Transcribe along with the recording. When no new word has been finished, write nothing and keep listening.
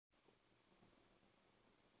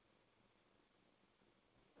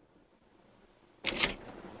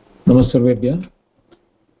नमस्ते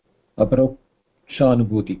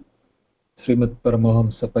अपरोक्षानुभूति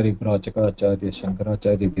श्रीमद्परमहंस परिव्राजकाचार्य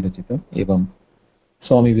शंकराचार्य विरचितम् एवं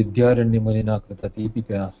स्वामी विद्यारण्यमुनिना कृत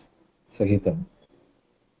दीपिका सहितम्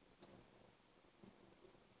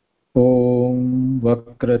ॐ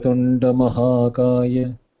वक्रतुण्डमहाकाय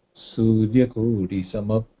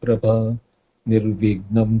सूर्यकोटिसमप्रभा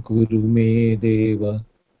निर्विघ्नं कुरु मे देव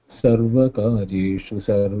सर्वकार्येषु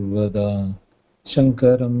सर्वदा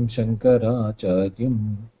शङ्करं शङ्कराचार्यं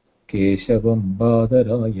केशवं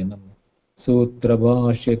बादरायणं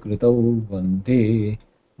सूत्रभाष्यकृतौ वन्दे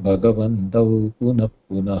भगवन्तौ पुनः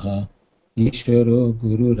पुनः ईश्वरो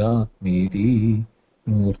गुरुरात्मेति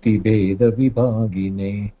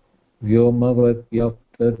मूर्तिभेदविभागिने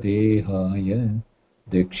व्योमवद्व्याप्तदेहाय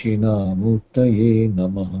दक्षिणामूर्तये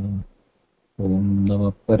नमः। ॐ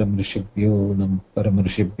नमः परमऋषिभ्यो नमः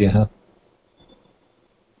परमऋषिभ्यः।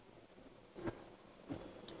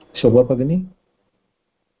 शोभा भगिनी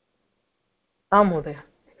आं महोदय।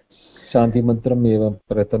 शान्तिमन्त्रम् एवं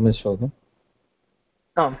प्रथमश्लोकम्।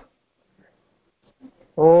 आम्।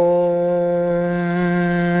 ॐ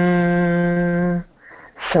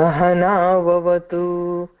सहनाववतु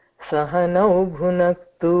सहनौ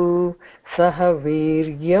भुनक्तु सह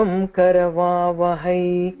वीर्यं करवावहै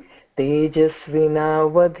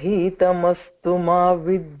तेजस्विनावधीतमस्तु मा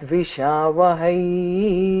विद्विषावहै।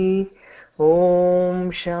 ॐ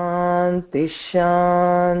शान्ति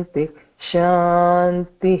शान्ति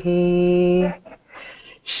शान्तिः।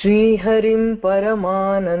 श्रीहरिं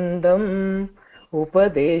परमानन्दम्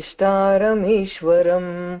उपदेष्टारमीश्वरं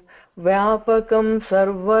व्यापकं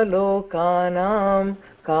सर्वलोकानां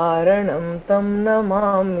कारणं तं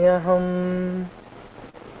नमाम्यहम्।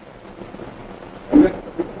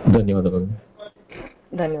 धन्यवादः।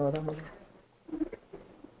 धन्यवादः।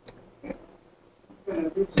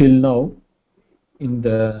 Till now in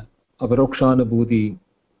the avarokshanubhuti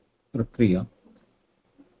prakriya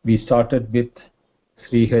we started with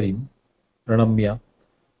Sri Harim Pranamya,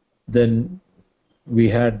 then we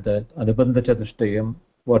had that Anubandha Chatushtayam,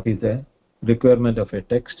 what is the requirement of a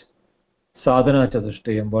text, Sadhana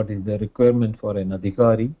Chatushtayam, what is the requirement for an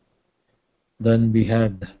adhikari, then we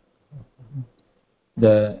had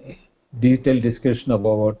the detailed discussion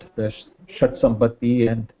about the Shat Sampatti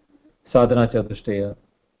and Sadhana Chatushtaya,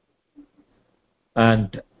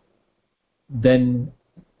 and then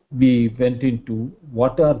we went into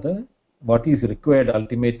what is required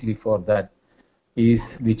ultimately for that is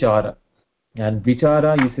vichara, and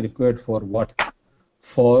vichara is required for what?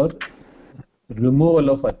 For removal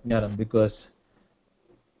of ajnanam, because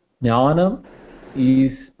jnanam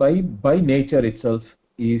is by nature itself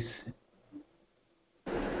is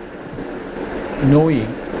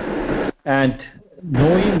knowing, and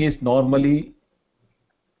knowing is normally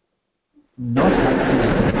not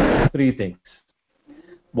happening. Three things,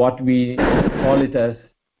 what we call it as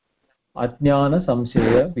ajnana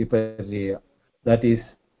samshaya viparya, that is,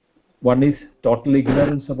 one is total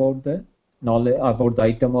ignorance about the knowledge, about the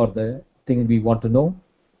item or the thing we want to know.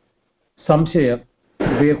 Samshaya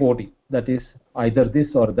vekoti, that is either this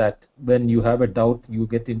or that. When you have a doubt, you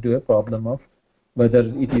get into a problem of whether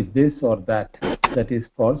it is this or that. That is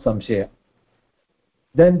called samshaya.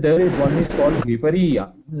 Then there is one is called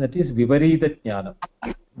vipariya, that is viparita jnana,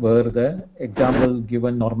 where the example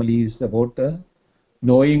given normally is about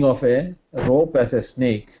knowing of a rope as a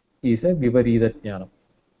snake is a viparita jnana,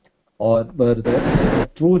 or where the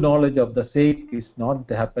true knowledge of the snake is not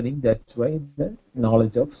happening. That's why the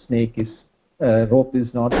knowledge of snake is rope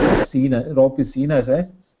is not seen. Rope is seen as a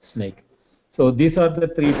snake. So these are the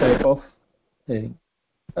three type of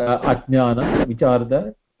ajnana, which are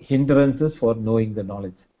the hindrances for knowing the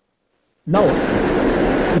knowledge. Now,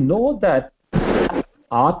 to know that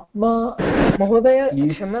atma Mahodaya,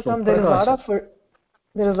 Kshamyatam, there is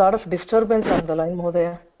a lot of disturbance on the line,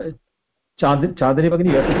 Mahodaya. Chandani Bhagini,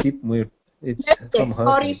 you have to keep mute. It's yes, from her.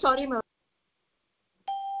 Sorry, ma'am.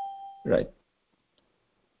 Right.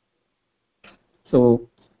 So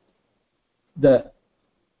the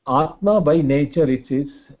atma by nature is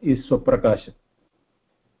swaprakasham.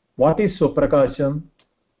 What is swaprakasham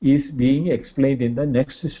is being explained in the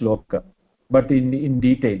next shloka, but in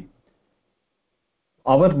detail.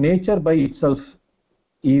 Our nature by itself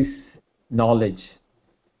is knowledge,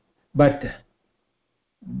 but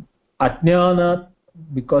ajnana,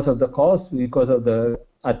 because of the cause, because of the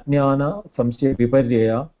ajnana samshaya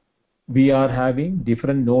viparya, we are having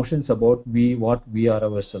different notions about what we are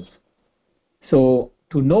ourselves. So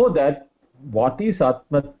to know that what is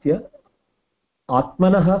atmatya,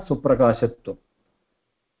 atmanaha suprakashatvam,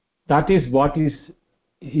 that is what is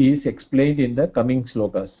explained in the coming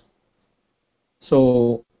slokas.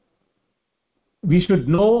 So we should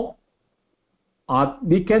know,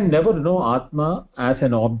 we can never know Atma as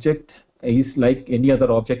an object is like any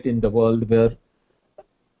other object in the world, where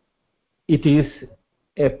it is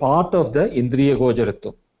a part of the Indriya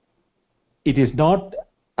Gocharatvam. It is not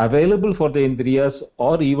available for the Indriyas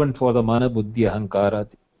or even for the Mana, Buddhi, Ahankara,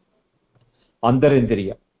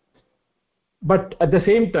 Antarindriya. But at the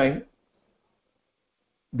same time,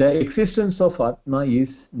 the existence of Atma is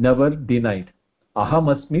never denied.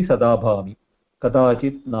 Aham asmi sadabhami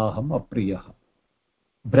kadachit naham apriyah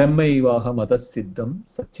brahmaivaham adasiddham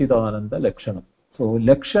satchidananda lakshanam. So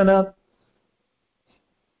lakshana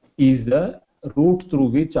is the route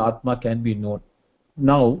through which Atma can be known.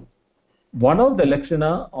 Now, one of the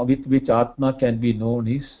lakshana with which Atma can be known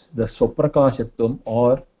is the swaprakashatvam,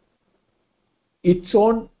 or its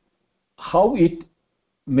own, how it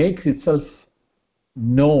makes itself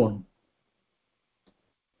known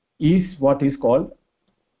is what is called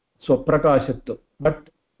swaprakashatvam. But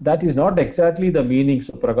that is not exactly the meaning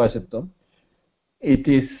swaprakashatvam. It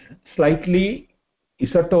is slightly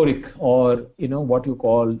esoteric, or what you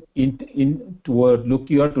call toward look.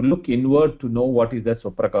 You have to look inward to know what is that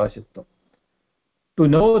swaprakashatvam. To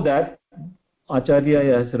know that,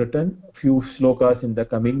 Acharya has written few slokas in the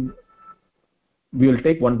coming. We will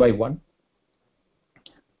take one by one.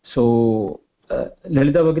 So,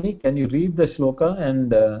 Lalita Bhagini, can you read the shloka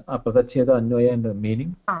and Pradacheda, Anvaya and the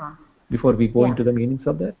meaning before we go into the meanings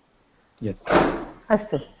of that? Yes.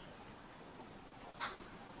 Astu.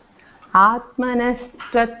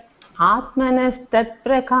 आत्मनस्तत्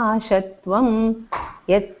प्रकाशत्वं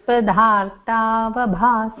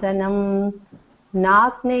यत्पदार्थावभासनं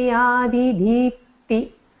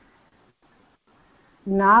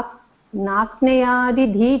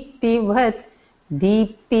नाग्नयादिदीप्तिवत्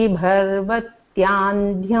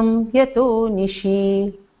दीप्तिभर्वत्यान्ध्यं यतो निशि.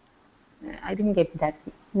 I didn't get that.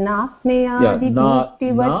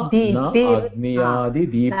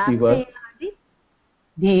 नाग्नयादिदीप्तिवत्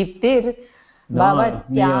दीप्तिर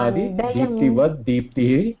भवत्यान्ध्यं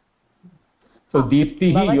दीप्तिः. So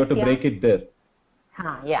diptihi, you have to break it there.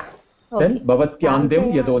 Yeah. Okay. Then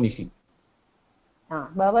bhavatyandyam yato nishi.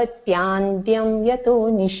 Bhavatyandyam yato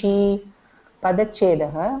nishi.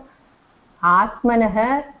 Padachedah.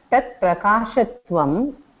 Atmanah tat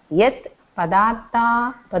prakashatvam yat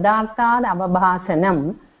padarthad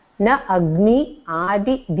avabhasanam na agni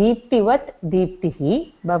adi deeptivat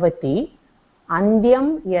deeptihi bhavati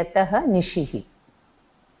andyam yatah nishihi.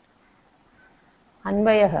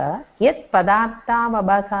 अन्वयः यत्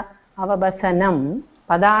पदार्थावभासनं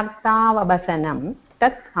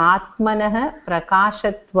तत् आत्मनः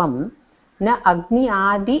प्रकाशत्वं न अग्नि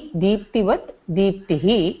आदि दीप्तिवत् दीप्तिः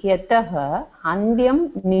यतः अन्यं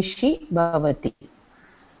निशि भवति.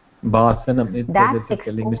 भासनम, it's that.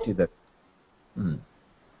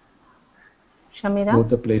 Shamira? Both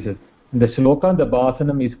the places. In the shloka, the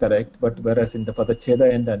bhasanam is correct, but whereas in the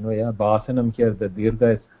padacheda and anvaya, bhasanam here, the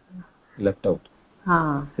dirgha is left out.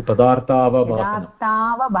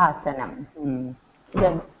 Padarthava-bhasanam.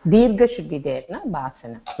 The dirgha should be there, na?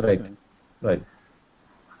 Bhasanam. Right. Right.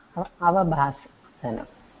 Avabhasanam.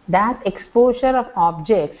 That exposure of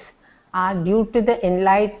objects are due to the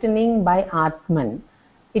enlightening by Atman.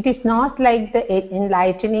 It is not like the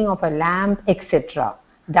enlightening of a lamp, etc.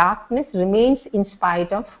 Darkness remains in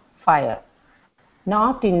spite of fire,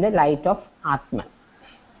 not in the light of Atman.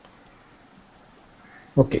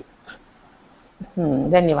 Okay.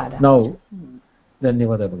 Dhanyavada. Now,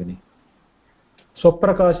 Dhanyavada Bhagini.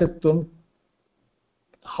 Swaprakashatvam,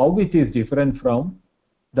 how it is different from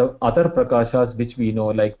the other prakashas which we know,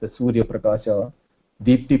 like the Surya Prakasha,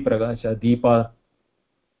 Deepti Prakasha, Deepa,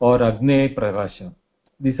 or Agni Prakasha.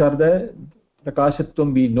 These are the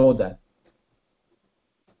prakashatvam, we know that.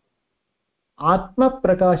 Atma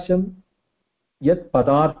Prakasham yat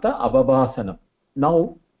padartha avabhasanam.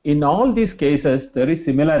 Now, in all these cases, there is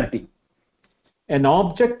similarity. An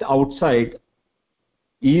object outside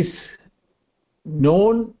is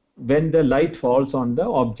known when the light falls on the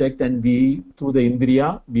object, and we, through the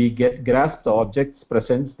indriya, we grasp the object's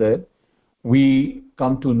presence there. We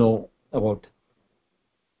come to know about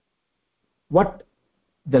what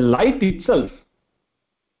the light itself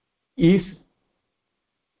is.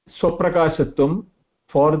 Swaprakashatvam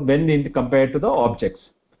for when compared to the objects,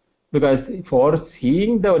 because for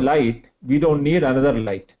seeing the light we don't need another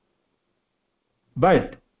light.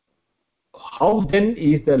 But how then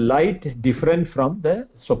is the light different from the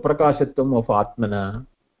swaprakashatvam of Atmana?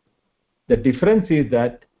 The difference is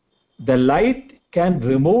that the light can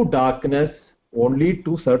remove darkness only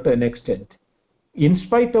to certain extent. In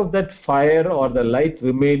spite of that fire or the light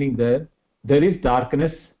remaining there, there is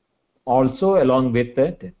darkness also along with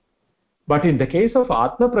that. But in the case of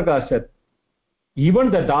Atma Prakashat,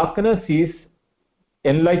 even the darkness is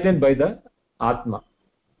enlightened by the Atma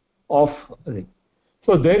of the.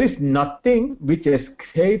 So there is nothing which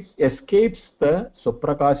escapes the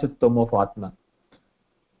Suprakashatvam of Atma.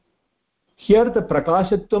 Here the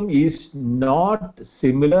Prakashatvam is not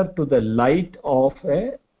similar to the light of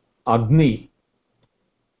a Agni.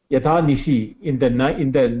 Yatha Nishi, in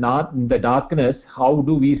the darkness, how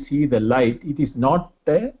do we see the light? It is not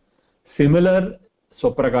a similar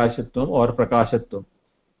Suprakashatvam or Prakashatvam.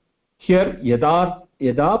 Here Yada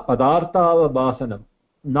Padartha.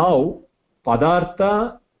 Now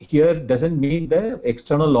Padartha here doesn't mean the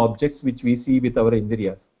external objects which we see with our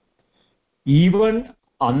indriyas. Even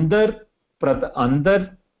under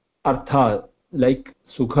artha, like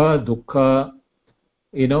Sukha, Dukkha,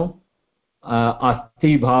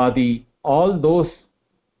 Asti Bhadi, all those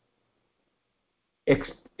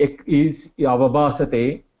is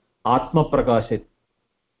Avabhasate Atma Prakashit.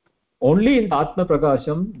 Only in Atma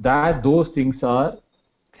Prakasham that those things are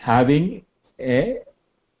having a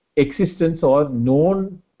existence or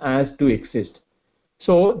known as to exist.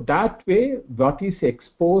 So that way what is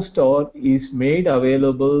exposed or is made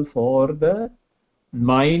available for the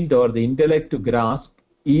mind or the intellect to grasp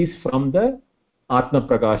is from the Atma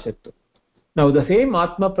Prakashatvam. Now the same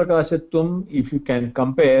Atma Prakashatvam, if you can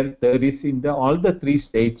compare, there is in all the three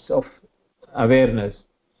states of awareness.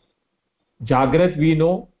 Jagrat, we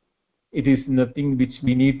know it is nothing which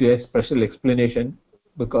we need a special explanation,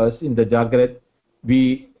 because in the Jagrat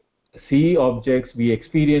we see objects, we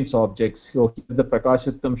experience objects, so the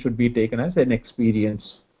Prakashatvam should be taken as an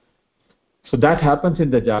experience. So that happens in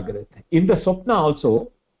the Jagrat. In the Swapna also,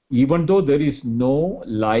 even though there is no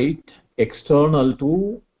light external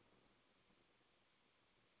to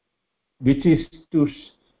which is to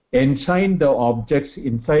enshine the objects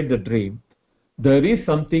inside the dream, there is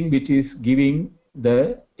something which is giving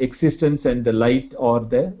the existence and the light or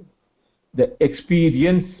the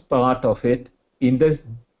experience part of it in the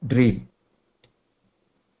dream.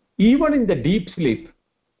 Even in the deep sleep,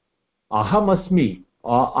 Ahamasmi,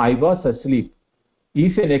 or I was asleep,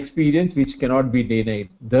 is an experience which cannot be denied.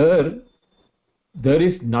 There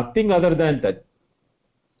is nothing other than that.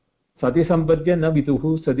 Sati Sambadhya na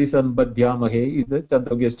viduhu sati sambadhyamahe is the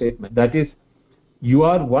Chandogya statement. That is, you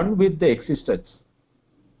are one with the existence.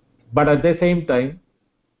 But at the same time,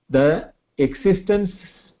 the existence,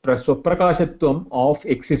 Swaprakashatvam of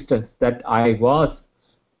existence, that I was,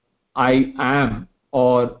 I am,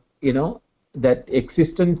 or that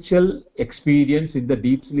existential experience in the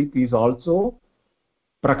deep sleep is also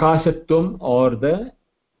Prakashatvam or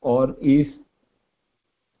is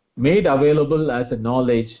made available as a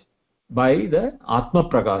knowledge by the Atma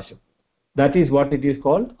Prakasham. That is what it is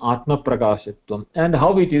called, Atma Prakashatvam, and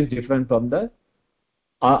how it is different from the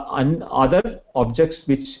other objects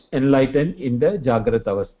which enlighten in the Jagrata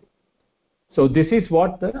Avastha. So this is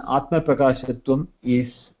what the Atma Prakashatvam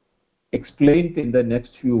is explained in the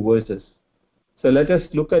next few verses. So let us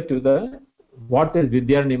look at what is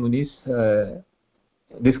Vidyarani Muni's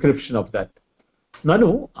description of that.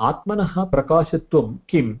 Nanu Atmanaha Prakashatvam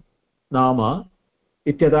kim nama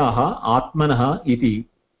ityadaha Atmanaha iti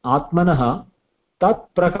Atmanaha tat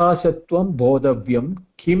Prakashatvam bodhavyam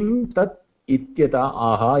kim tat ityata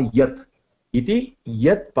aha yat iti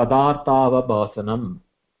yat padartava bhasanam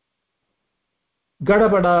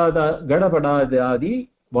gadabadadi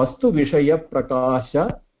vastu vishaya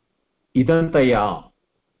prakasha idantaya.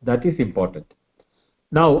 That is important.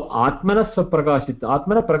 Now Atmana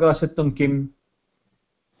Prakashatvam kim.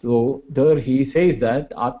 So there he says that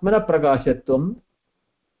Atmana Prakashatvam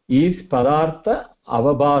is padartha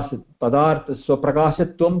avabhas, padartha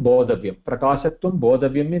Prakashatvam bodhavyam. Prakashatvam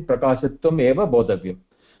bodhavyam means Prakashatvam eva bodhavyam.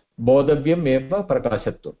 Bodhavyam eva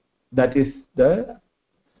Prakashatvam. That is the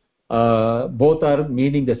both are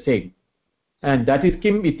meaning the same. And that is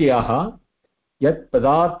kim ityaha yat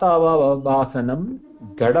padartha avabhasanam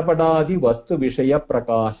gadapadadi vastu vishaya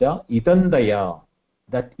prakasha itandaya.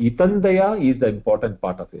 That itandaya is the important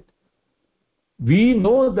part of it. We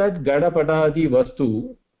know that gadapadadi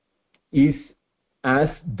vastu is as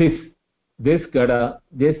this gada,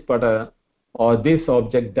 this pada, or this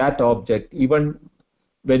object, that object. Even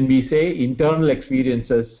when we say internal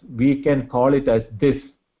experiences, we can call it as this.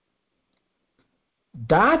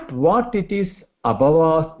 That what it is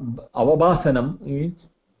avabhasanam is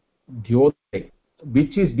dhyote,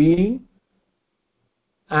 which is being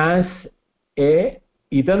as a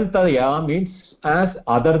idantaya, means as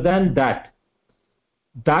other than that.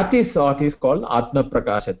 That is what is called Atma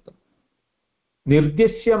Prakashatvam.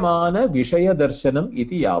 Nirdishyamana Vishaya Darshanam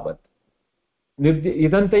iti yavat.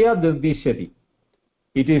 Idantaya nirdishyati.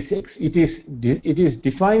 it is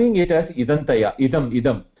defining it as idantaya,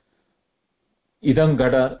 idam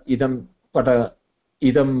gada, idam pada,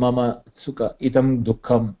 idam mama sukha, idam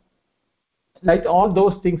dukkham. Like all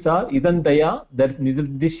those things are idantaya, that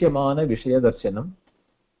nirdishyamana vishaya darshanam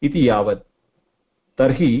iti yavat.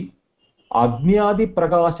 Tarhi agnyadi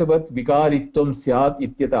prakashavat vikaritvam syat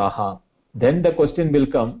ityataha. Then the question will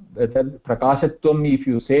come whether prakashatvam, if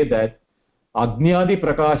you say that agnyadi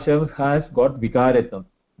prakasha has got vikaratam,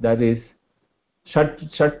 that is shat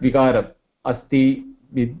vikaram asti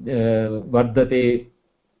vardate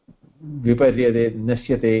viparyate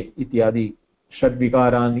nashyate ityadi shat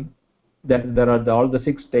vikarani. Then there are all the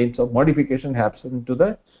 6 states of modification happen to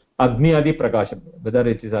the agnyadi prakasha, whether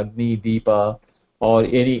it is agni, deepa or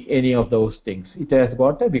any of those things. It has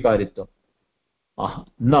got a vikaritvam.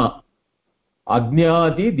 Na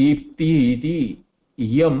agnyadi deepti iti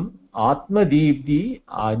iyam atma deepti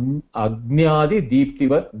agnyadi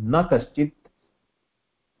deeptivat na kaschit.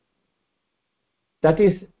 That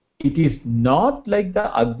is, it is not like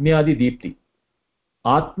the agnyadi deepti.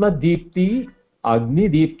 Atma deepti agni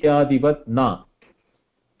deeptyadivat na.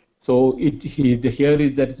 So here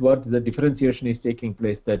is, that is what the differentiation is taking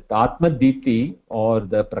place, that atma deepti or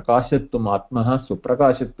the prakashatvam atmaha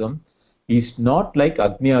suprakashatvam is not like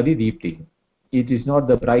agnyadi deepti. It is not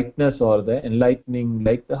the brightness or the enlightening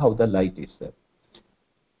like how the light is there.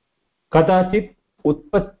 Kadachit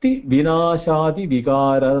utpatti vinashadi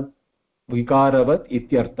vikaravat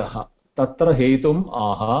ityarthaha. Tatra hetum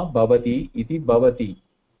aha bhavati iti bhavati.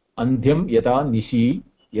 Andhyam yata nishi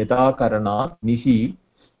yata karana nishi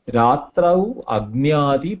ratrau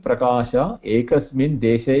agnyadi prakasha ekasmin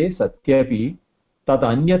deshe satyapi tat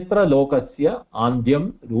anyatra lokasya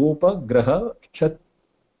andhyam rupa graha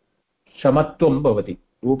shamatvam bhavati.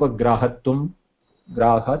 Rupa grahatvam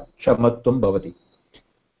bhavati.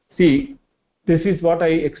 See, this is what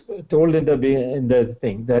I told in the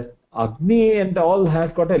thing, that Agni and all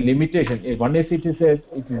has got a limitation. One is it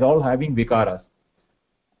is all having vikaras.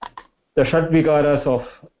 The shat vikaras of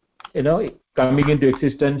coming into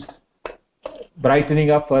existence,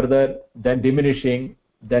 brightening up further, then diminishing,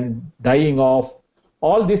 then dying off.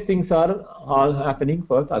 All these things are all happening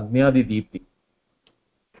for Agnyadi Deepti.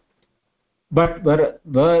 But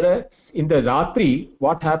where in the Ratri,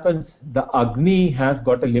 what happens? The Agni has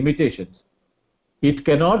got a limitations. It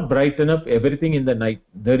cannot brighten up everything in the night.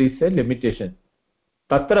 There is a limitation.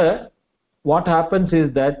 Tatra, what happens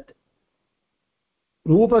is that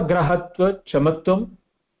Rupa Grahatva Chamatvam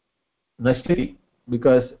Nashtiti,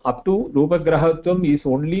 because up to Rupa Grahatvam is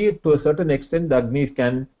only to a certain extent the Agni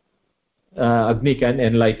can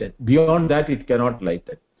enlighten. Beyond that it cannot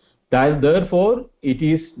lighten. Therefore it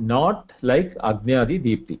is not like Agnyadi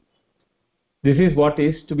Deepti. This is what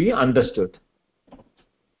is to be understood.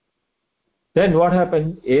 Then what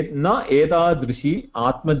happens? Na etadrishi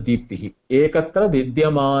atma deeptihi ekatra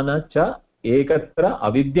vidyamana cha ekatra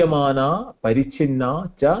avidyamana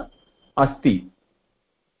parichinna cha asti.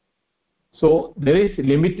 So there is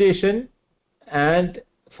limitation and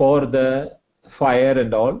for the fire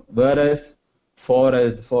and all, whereas for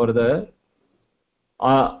the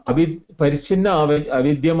parichinna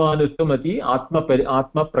avidyamanatvam ati atma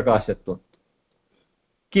prakashatvam.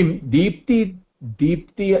 Kim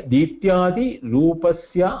दीप्त्यादि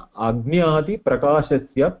रूपस्य अग्न्यादि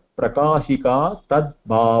प्रकाशस्य प्रकाशिका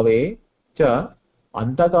तद्भावे च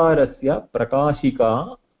अंधकारस्य प्रकाशिका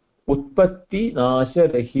उत्पत्ति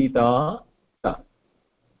नाशरहिता.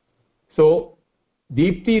 So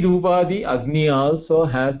deepti rupadi agni also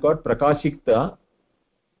has got prakashikta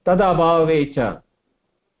tadabhave cha.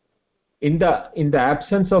 In the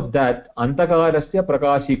absence of that, antakarasya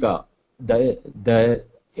prakashika, the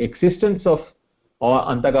existence of or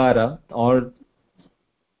antagara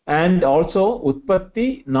and also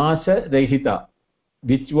utpatti nasha rehita,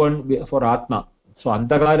 which one for atma. So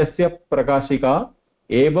antagarasya prakashika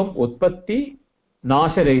evam utpatti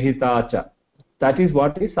nasha rehita cha. That is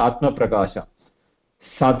what is atma prakasha.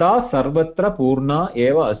 Sada sarvatra purna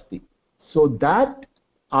eva asti. So that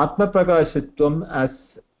atma prakashatvam, as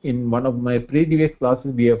in one of my previous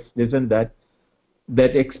classes we have listened that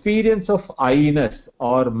experience of I-ness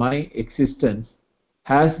or my existence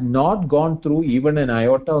has not gone through even an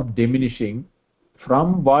iota of diminishing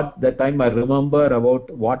from what the time I remember about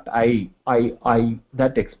what I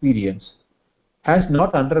that experience has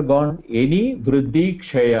not undergone any vriddhi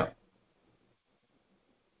kshaya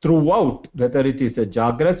throughout, whether it is a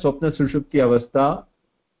jagrat swapna sushupti avastha,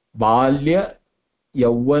 balya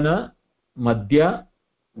yauvana madhya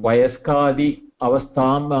vayaskadi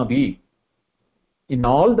avastham abhi. In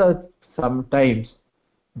all the sometimes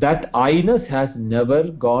that I-ness has never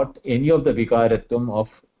got any of the vikaratvam of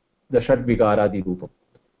the Shat Vikaradi Rupam.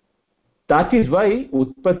 That is why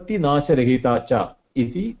Utpatti Nasha Rahita Cha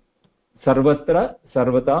iti Sarvatra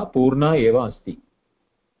Sarvata Purna Eva Asti.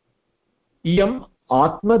 Iyam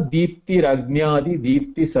Atma Deepti Ragnadi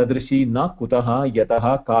Deepti Sadrishi Na Kutaha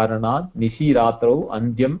Yataha Karanat Nishi Ratrau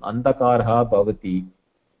Andyam Andakarha Bhavati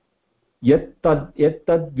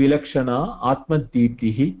Yattad Vilakshana Atma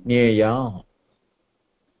Deeptihi Neya.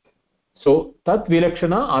 So Tat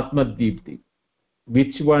Vilakshana Atma Deepti.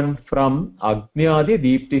 Which one from Agnyadi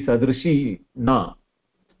Deepti Sadrishi Na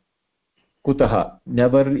Kutaha?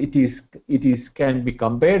 Never it is can be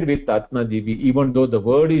compared with Atma Devi, even though the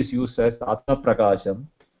word is used as Atma Prakasham.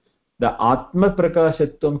 The Atma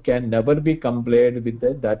Prakashatvam can never be compared with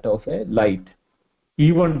that of a light.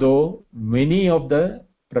 Even though many of the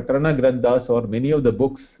Prakarana Granthas or many of the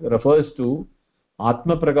books refers to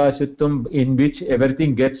Atma Prakashatvam, in which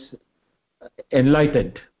everything gets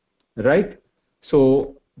enlightened, right?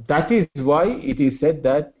 So that is why it is said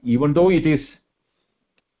that even though it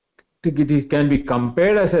can be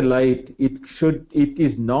compared as a light, it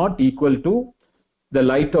is not equal to the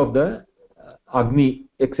light of the Agni,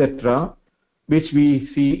 etc., which we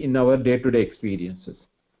see in our day-to-day experiences.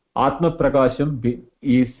 Atma Prakasham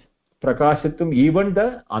is Prakashatum, even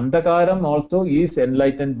the Andhakaram also is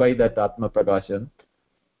enlightened by that Atma Prakasham.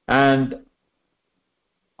 And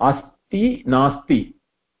Asti Nasti,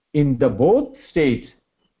 in the both states,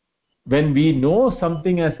 when we know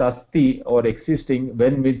something as asti or existing,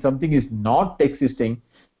 when something is not existing,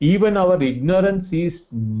 even our ignorance is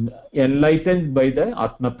enlightened by the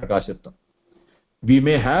Atma Prakashatvam. We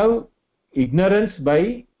may have ignorance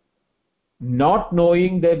by not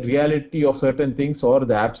knowing the reality of certain things, or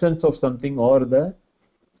the absence of something, or the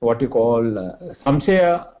what you call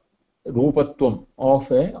samshaya rupatvam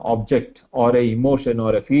of a object or a emotion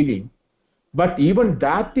or a feeling. But even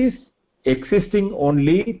that is existing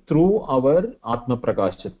only through our Atma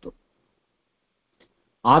Prakashatva.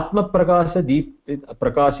 Atma Prakasha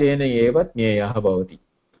Prakashena eva jneyah bhavati.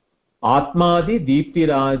 Atmadi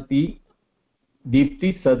Deeptirati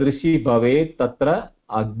Deepti Sadrishi Bhave Tatra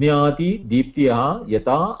Agnyati Deeptiya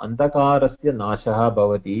Yata Antakarasya Nashaha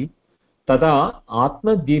Bhavati Tada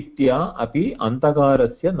Atma Deeptiya Api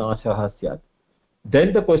Antakarasya Nashaha Syat.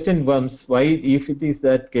 Then the question comes, why, if it is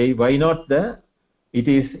that case, why not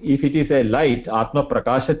if it is a light, Atma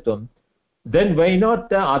Prakashatvam, then why not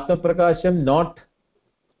the Atma Prakasham not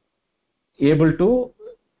able to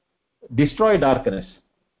destroy darkness?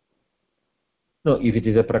 No, if it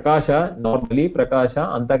is a Prakasha, normally Prakasha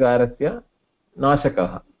Antakarasya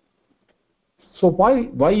Nashakaha. So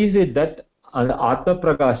why is it that Atma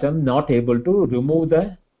Prakasham not able to remove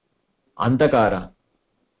the Antakara?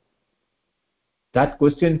 That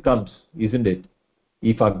question comes, isn't it?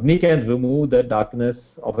 If Agni can remove the darkness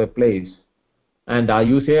of a place, and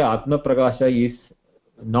you say Atma Prakasha is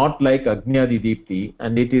not like Agnyadi Deepti,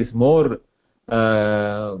 and it is more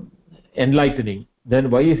enlightening,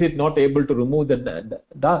 then why is it not able to remove the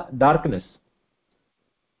darkness?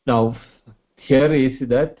 Now, here is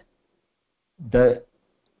that the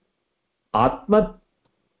Atma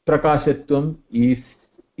Prakashatvam is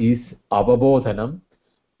avabodhanam,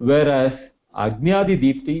 whereas Agnyadi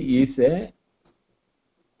Deepti is a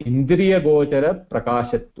Indriya Gochara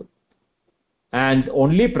Prakashatvam. And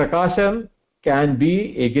only Prakasham can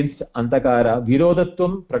be against Antakara.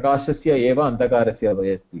 Virodatvam Prakashasya eva Antakarasya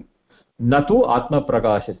vayasti. Natu Atma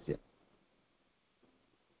Prakashasya.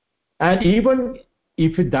 And even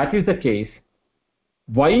if that is the case,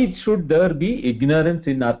 why should there be ignorance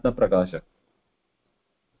in Atma Prakasha?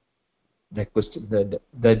 The question,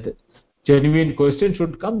 the genuine question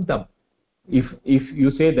should come down. If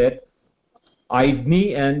you say that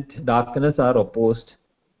Agni and darkness are opposed,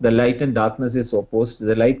 the light and darkness is opposed,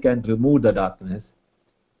 the light can remove the darkness,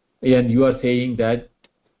 and you are saying that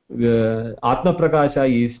Atma Prakasha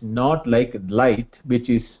is not like light, which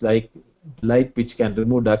is like light which can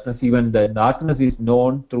remove darkness. Even the darkness is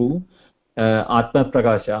known through Atma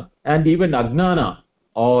Prakasha, and even Ajnana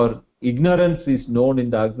or ignorance is known in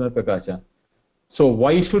the Atma Prakasha. So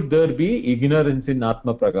why should there be ignorance in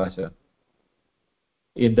Atma Prakasha?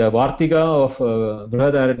 In the Vartika of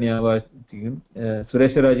Brihadaranya,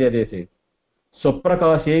 Sureshwaracharya says,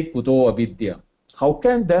 Swaprakashe kuto avidya. How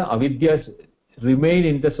can the avidya remain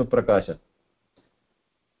in the Swaprakasha?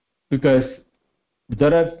 Because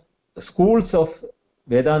there are schools of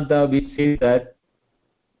Vedanta which say that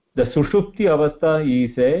the Sushupti Avastha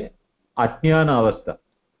is a Ajnana Avastha.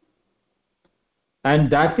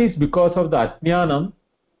 And that is because of the Ajnanam,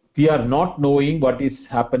 we are not knowing what is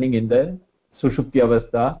happening in the Sushupti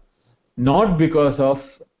Avastha, not because of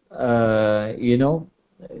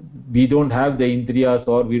we don't have the indriyas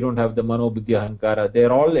or we don't have the mano buddhi ahankara. They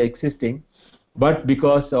are all existing, but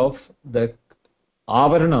because of the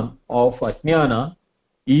avaranam of ajnana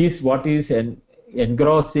is what is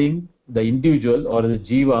engrossing the individual or the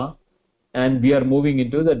jiva, and we are moving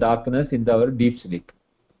into the darkness in our deep sleep.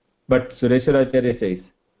 But Sureshwaracharya says,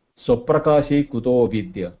 Soprakashi kuto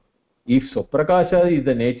vidya. If Soprakasha is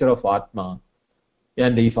the nature of Atma,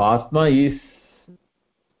 and if Atma is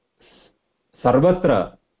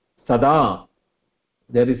Sarvatra, Sada,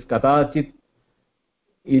 there is Katachit,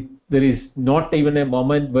 there is not even a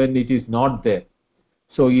moment when it is not there.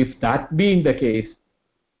 So if that being the case,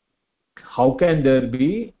 how can there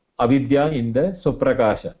be avidya in the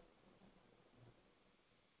Soprakasha?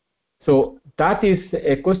 So that is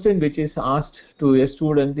a question which is asked to a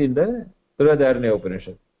student in the Brihadaranyaka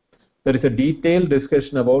Upanishad. There is a detailed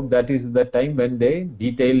discussion about that. Is the time when they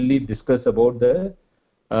detailedly discuss about the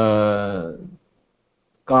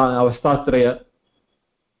Avastatraya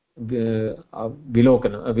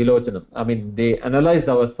Vilochanam. I mean, they analyze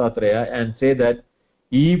Avastatraya and say that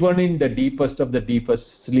even in the deepest of the deepest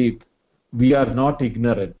sleep, we are not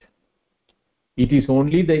ignorant. It is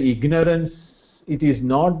only the ignorance. It is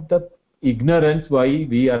not the ignorance why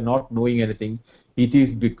we are not knowing anything. It is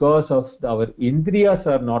because of our indriyas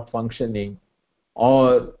are not functioning,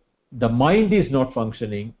 or the mind is not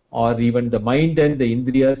functioning, or even the mind and the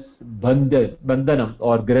indriyas bandhanam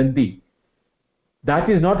or grandhi, that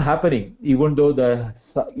is not happening. Even though the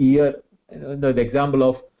ear, the example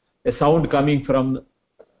of a sound coming from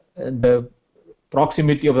the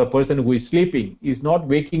proximity of the person who is sleeping is not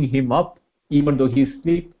waking him up, even though he is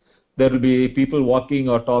asleep. There will be people walking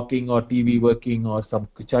or talking or TV working or some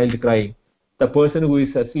child crying. The person who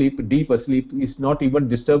is asleep, deep asleep, is not even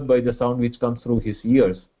disturbed by the sound which comes through his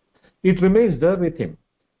ears. It remains there with him.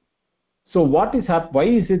 So what is why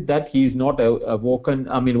is it that he is not woken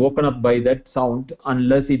up by that sound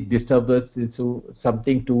unless it disturbs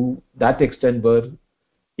something to that extent where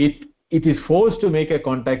it is forced to make a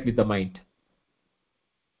contact with the mind?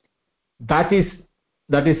 That is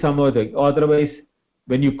some other thing. Otherwise,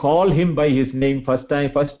 when you call him by his name first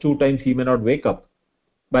 2 times, he may not wake up.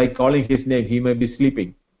 By calling his name, he may be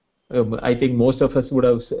sleeping. I think most of us would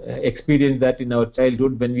have experienced that in our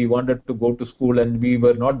childhood when we wanted to go to school and we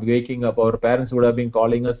were not waking up. Our parents would have been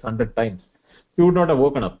calling us 100 times. We would not have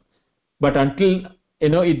woken up. But until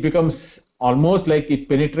it becomes almost like it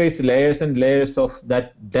penetrates layers and layers of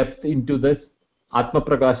that depth into this Atma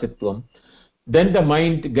Prakashitvam, then the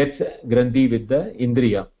mind gets grandhi with the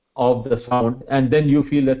indriya of the sound, and then you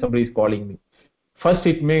feel that somebody is calling me. First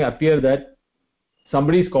it may appear that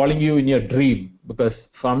somebody is calling you in your dream, because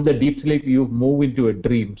from the deep sleep you move into a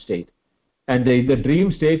dream state, and in the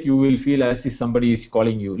dream state you will feel as if somebody is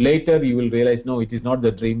calling you. Later you will realize, no, it is not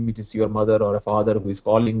the dream, it is your mother or a father who is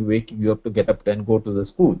calling, waking you up to get up and go to the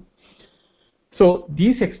school. So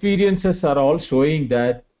these experiences are all showing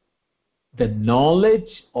that the knowledge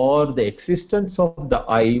or the existence of the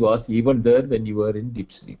I was even there when you were in deep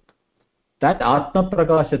sleep. That Atma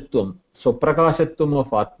Prakashatvam, so Prakashatvam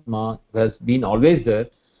of Atma has been always there.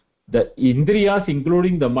 The Indriyas,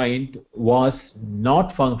 including the mind, was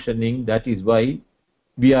not functioning. That is why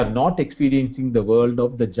we are not experiencing the world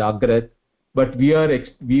of the Jagrat, but we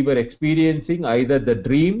were experiencing either the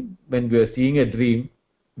dream. When we were seeing a dream,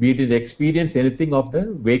 we didn't experience anything of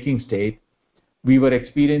the waking state. We were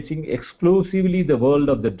experiencing exclusively the world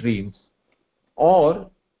of the dreams, or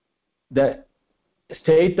the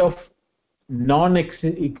state of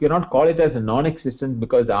non-existence. You cannot call it as a non-existence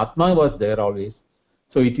because the Atma was there always.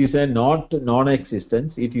 So it is a not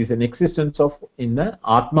non-existence. It is an existence of in the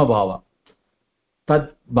Atma Bhava,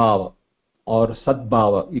 Tad Bhava or Sat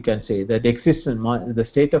Bhava. You can say that existence, the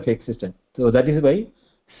state of existence. So that is why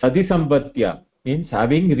Sadi Sambhatya means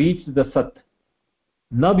having reached the Sat.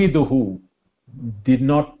 Na viduhu. We did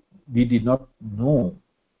not know.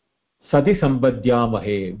 Sati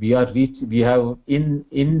Sambhadyamahe, we have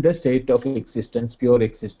in the state of existence, pure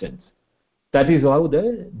existence. That is how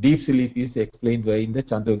the deep sleep is explained by in the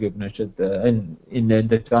Chandogya Upanishad and in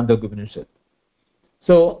the Chandogya Upanishad.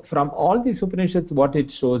 So from all these Upanishads, what it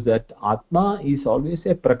shows that Atma is always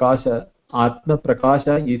a Prakasha. Atma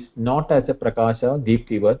Prakasha is not as a Prakasha,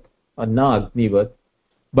 Deeptivat, or na Agnivat,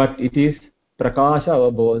 but it is Prakasha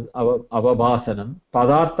Avabhasanam,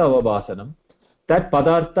 Padartha Avabhasanam. That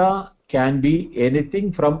Padartha can be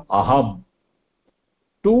anything from Aham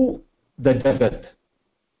to the Jagat.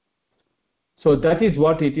 So that is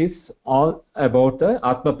what it is all about the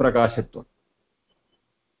Atma Prakashatva.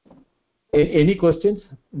 Any questions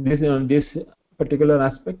on this particular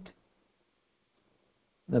aspect?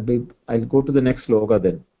 I'll go to the next sloka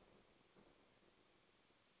then.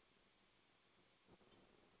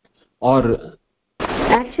 or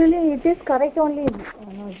actually it is correct only,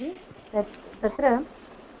 Noji, that Tatra,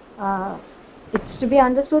 it's to be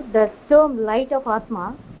understood the term light of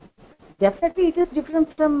Atma, definitely it is different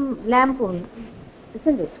from lamp only,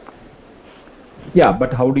 isn't it? Yeah,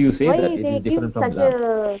 but how do you say why that it is different from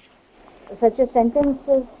lamp? Such a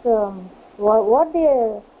sentences, what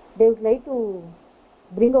they would like to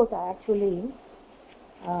bring out actually,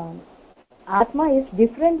 Atma is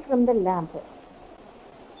different from the lamp.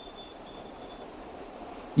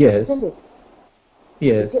 Yes. Isn't it?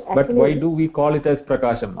 Yes, but why do we call it as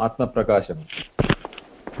Prakasham, Atma Prakasham?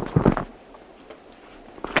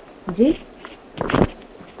 Ji?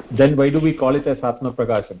 Then why do we call it as Atma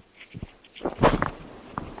Prakasham?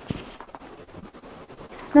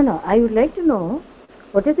 No, I would like to know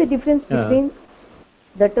what is the difference between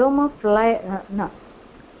the term of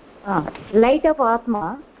light of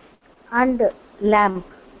Atma and lamp.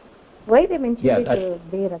 Why they mentioned it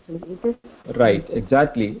there actually? It is right,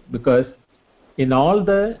 exactly, because in all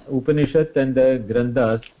the Upanishads and the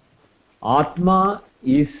Granthas, Atma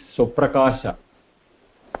is Swaprakasha.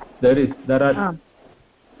 There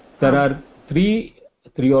are three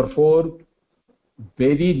or four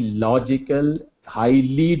very logical,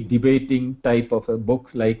 highly debating type of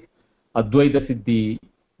books like Advaita Siddhi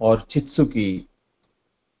or Chitsuki.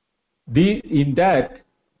 In that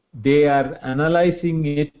they are analyzing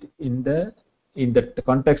it in the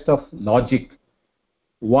context of logic.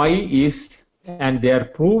 Why is, and they are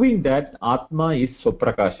proving that Atma is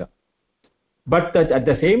Swaprakasha. But at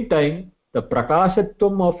the same time, the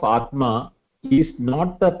Prakashatvam of Atma is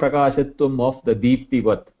not the Prakashatvam of the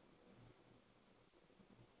Deeptivat.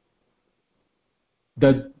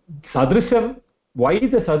 The Sadrisham, why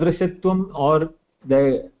the Sadrishatvam or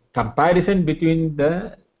the comparison between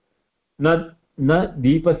the na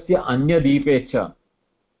Deepasya Anya Deepecha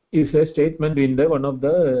is a statement in one of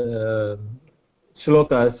the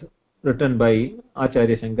shlokas written by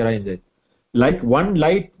Acharya Shankara. Like one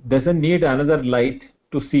light doesn't need another light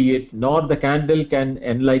to see it, nor the candle can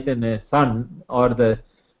enlighten a sun, or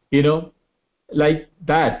like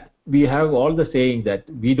that. We have all the saying that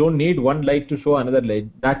we don't need one light to show another light.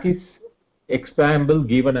 That is example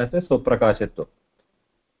given as a Swaprakashatva.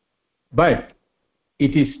 But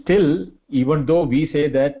it is still, even though we say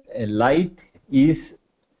that a light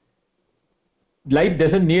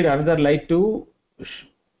doesn't need another light to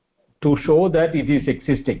show that it is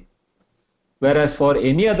existing, whereas for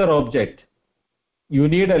any other object you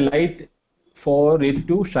need a light for it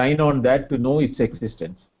to shine on that to know its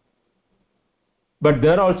existence. But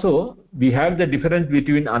there also we have the difference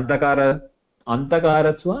between antakaratva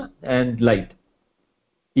and light.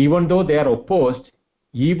 Even though they are opposed,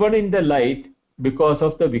 even in the light, because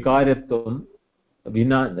of the vikaratvam,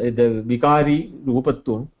 the vikari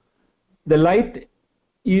rupatvam, the light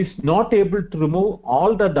is not able to remove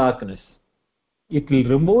all the darkness. It will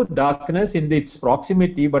remove darkness in its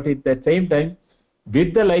proximity, but at the same time,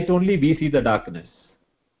 with the light only we see the darkness.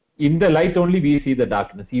 In the light only we see the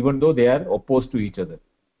darkness, even though they are opposed to each other.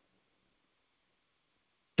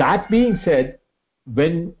 That being said,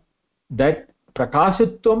 when that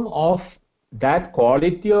prakashatvam of that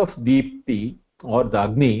quality of Deepti or the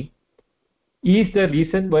Agni is the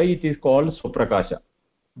reason why it is called Swaprakasha.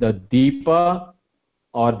 The Deepa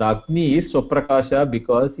or the Agni is Swaprakasha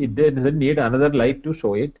because it doesn't need another light to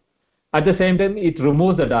show it. At the same time, it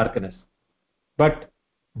removes the darkness. But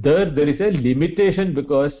there is a limitation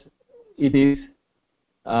because it is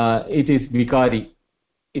Vikari.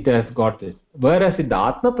 It has got this. Whereas in the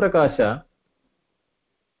Atma Prakasha,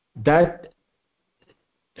 that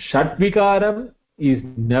Shat-Vikaram is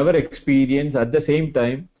never experienced. At the same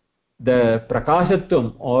time, the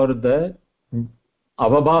Prakashatvam or the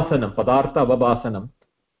Avabhasanam, Padartha Avabhasanam,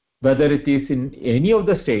 whether it is in any of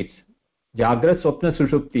the states, Jagrat, Swapna,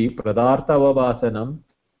 Sushupti, Padartha Avabhasanam,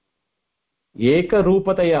 Eka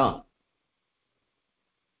Rupataya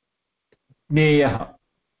Neyaha.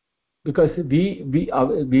 Because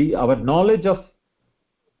our knowledge of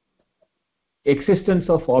existence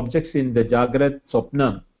of objects in the Jagrat,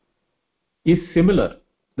 Swapna is similar.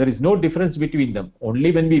 There is no difference between them.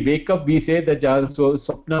 Only when we wake up we say that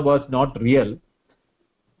Swapna was not real.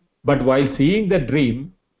 But while seeing the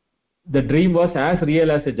dream was as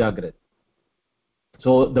real as a Jagrat.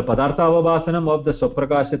 So the Padartha Avabhasanam of the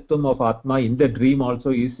Swaprakashatvam of Atma in the dream also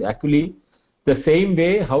is actually the same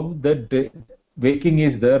way how the waking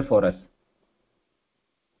is there for us.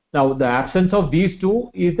 Now the absence of these two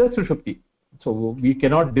is the Sushupti. So we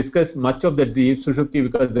cannot discuss much of the Sushupti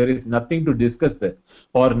because there is nothing to discuss there,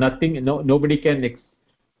 or nothing. Nobody can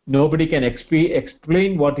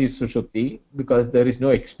explain what is Sushupti because there is no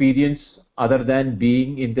experience other than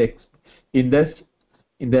being in the in the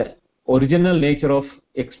original nature of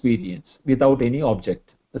experience without any object.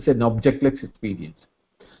 It's an objectless experience.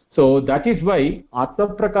 So that is why atma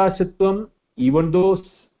prakashatvam, even though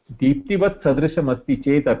deeptivat sadrisham asti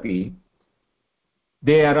chet api,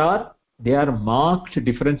 there are marked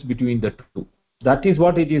difference between the two. That is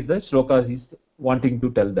what it is the shloka is wanting to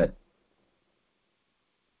tell that.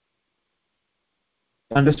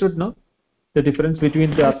 Understood now? The difference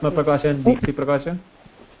between the atma prakasha and deepti prakasha?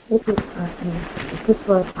 Okay.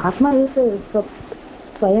 Atma is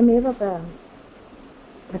swayameva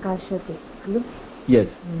prakashati. Hello? Yes.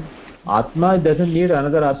 Atma doesn't need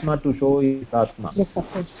another atma to show his atma. Yes, of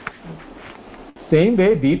course. Same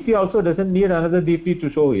way, deepti also doesn't need another deepti to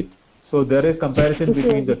show it. So there is comparison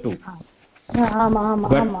between the two. At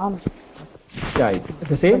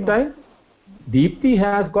the same time, deepti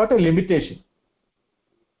has got a limitation,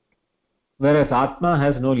 whereas atma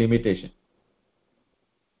has no limitation.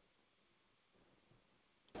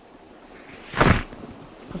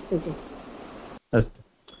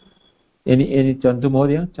 Any Chantu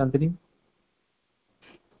Mahodaya, Chandani?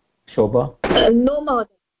 Shobha? No,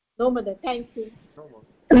 Mother. Thank you.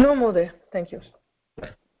 No, Mother. Thank you.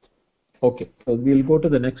 Okay, so we'll go to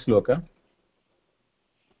the next sloka.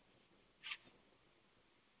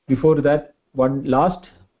 Before that, one last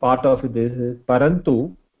part of this is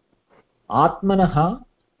Parantu Atmanaha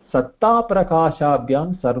Satta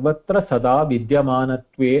Prakashabhyam Sarvatra Sada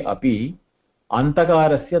Vidyamanatve Api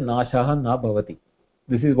Antakarasya Nashaha Na Bhavati.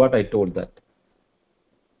 This is what I told that.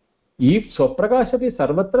 If Swaprakashapi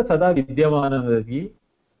Sarvatra Sada Vidyamanatve,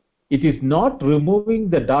 it is not removing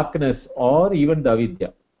the darkness or even the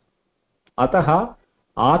avidya. Ataha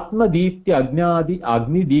Atmadiptya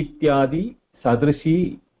Agnidiptyadi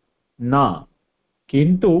Sadrishi Na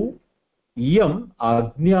Kintu Iyam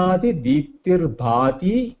Agnadi Diptir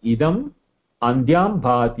Bhati Idam Andyam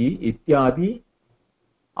Bhati Ityadi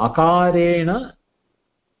Akarena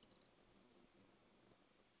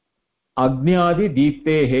Agnadi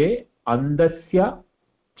Diptehe Andasya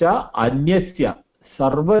Cha Anyasya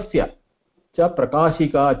Sarvasya Cha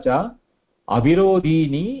Prakashika Cha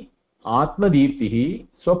Avirodhini Atmadiptihi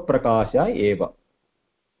Swaprakasha Eva.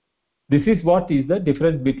 This is what is the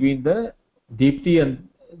difference between the Dipti and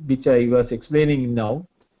which I was explaining now.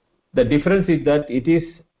 The difference is that it is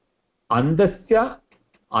Andasya,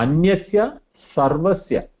 Anyasya,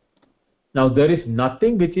 Sarvasya. Now there is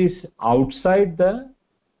nothing which is outside the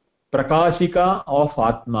Prakashika of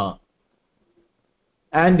Atma,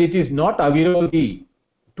 and it is not avirodhi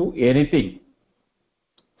to anything.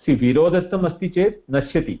 See, virodattam asti chet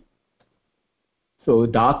nashyati. So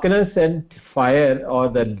darkness and fire or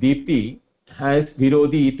the dipti has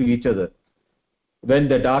virodhi to each other. When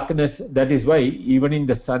the darkness, that is why even in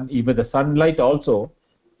the sun, even the sunlight also,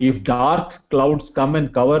 if dark clouds come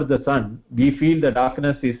and cover the sun, we feel the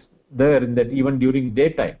darkness is there in that even during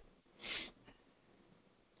daytime.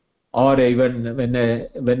 Or even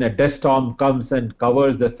when a dust storm comes and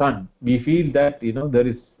covers the sun, we feel that there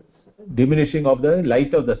is diminishing of the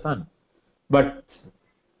light of the sun. But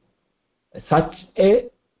such a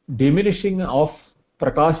diminishing of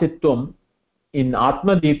prakashitvam in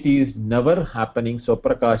Atmadipti is never happening. So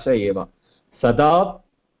prakasha eva sada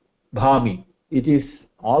bhami, it is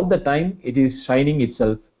all the time, it is shining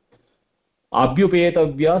itself.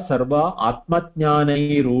 Abhyupetavya sarva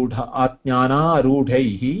atmatnyanai rudha atnyana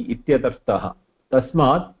rudhaihi ityatartah.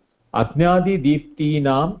 Tasmat agnadi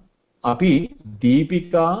diptinam api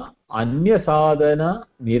deepika anya sadhana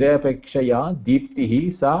nirapekshaya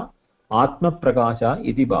diptihi sa atma prakasha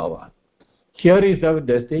iti bhava. Here is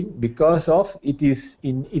the thing, because of it is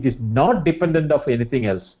not dependent of anything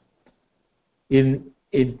else. In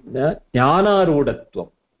jnana rudatvam,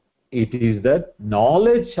 it is the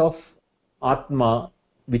knowledge of Atma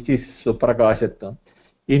which is suprakashatvam.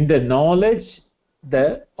 In the knowledge,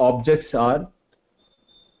 the objects are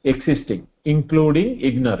existing, including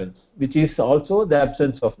ignorance, which is also the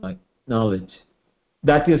absence of knowledge.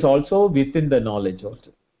 That is also within the knowledge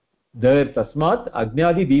also. There tasmat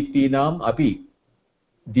agnadi deeptinam api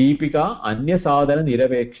deepika anya sadhana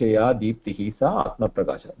nirapekshaya deeptihi sa atma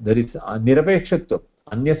prakasha. There is nirapekshatva,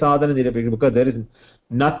 anya sadhana nirapeksha, because there is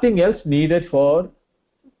nothing else needed for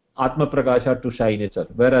atma prakasha to shine itself,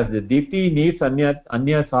 whereas the deepti needs anya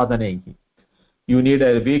sadhanaihi. You need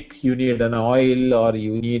a wick, you need an oil, or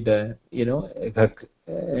you need a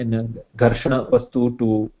gharshana vastu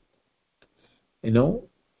to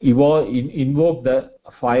invoke the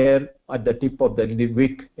fire at the tip of the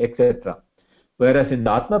wick, etc. Whereas in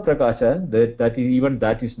the atma prakasha,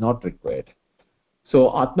 that is not required. So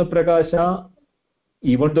atma prakasha,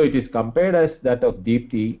 even though it is compared as that of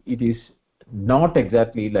deepti, it is not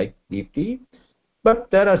exactly like Deepti,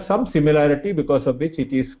 but there are some similarity because of which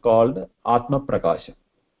it is called Atma Prakasha.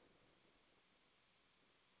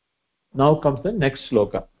 Now comes the next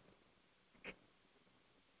shloka.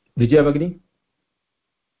 Vijaya Bhagini,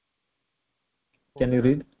 can you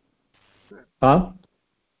read? Huh?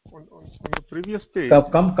 On the previous page.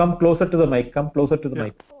 Come closer to the mic. Come closer to the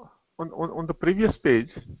mic. On the previous page.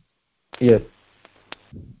 Yes.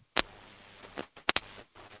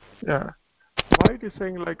 Yeah. Why it is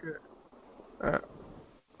saying like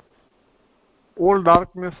all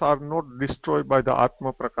darkness are not destroyed by the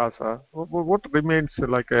Atma Prakasha? What remains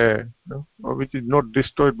like which is not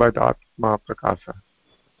destroyed by the Atma Prakasha?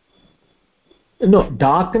 No,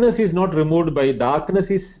 darkness is not removed by darkness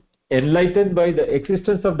is enlightened by the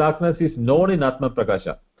existence of darkness is known in Atma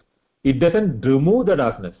Prakasha. It doesn't remove the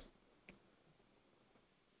darkness.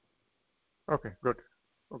 Okay, good.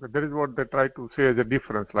 Okay, that is what they try to say as a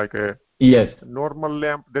difference, like a normal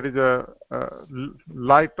lamp, there is a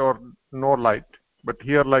light or no light. But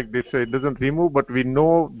here, like they say, it doesn't remove, but we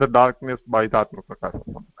know the darkness by the Atma Prakasha.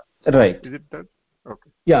 Right. Is it that? Okay.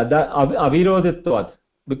 Yeah, the avirodhitvat,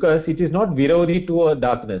 because it is not virodhi to a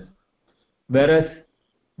darkness. Whereas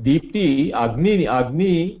Deepti,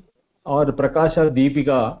 Agni or Prakasha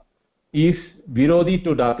Deepika is virodhi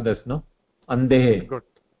to darkness, no? Andehe. Good.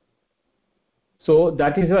 So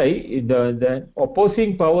that is why the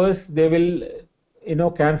opposing powers, they will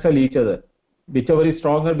cancel each other. Whichever is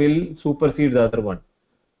stronger will supersede the other one.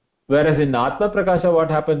 Whereas in Atma Prakasha, what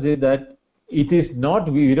happens is that it is not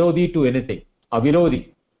virodhi to anything.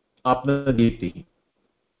 Avirodhi, Atma Deepti.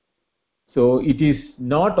 So it is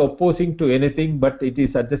not opposing to anything, but it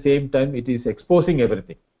is at the same time it is exposing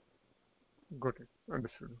everything. Got it.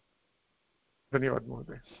 Understood. Dhanyavad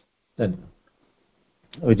Mohoday. Then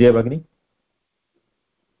Vijaya Bhagini.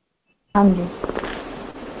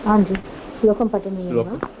 हाँ जी श्लोकं पठनीयं वा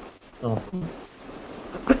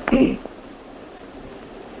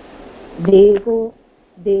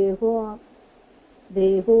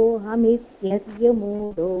देहोऽहमित्यस्य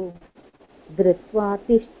मूढो धृत्वा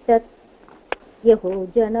तिष्ठत् यहो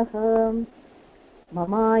जनः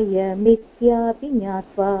ममायमित्यापि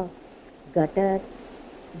ज्ञात्वा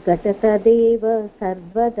घटतदेव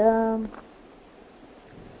सर्वदा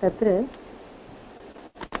तत्र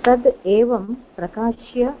तद् एवं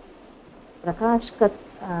प्रकाशकत्वादि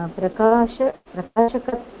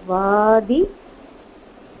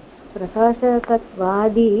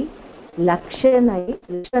लक्षण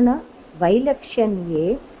वैलक्षण्ये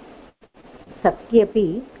सत्यपि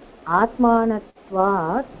आत्मा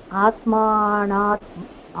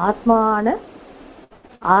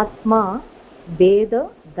भेद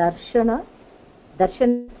दर्शन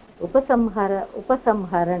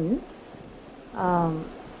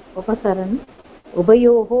उपसरन्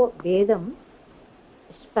उभयोः भेदं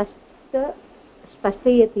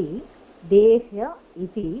स्पष्टयति देह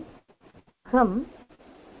इति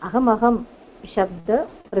अहमहं शब्द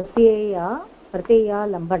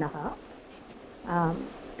प्रत्ययालम्बनः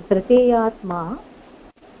प्रत्ययात्मा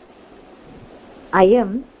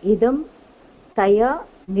अयम् इदं तया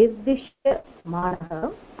निर्दिश्यमानः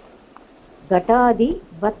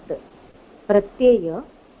घटादिवत् प्रत्ययशतया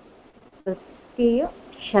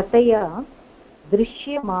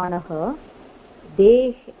दृश्यमानः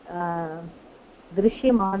देह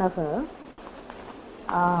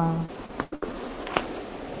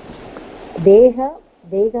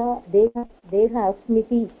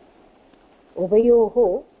अस्मिति उभयोः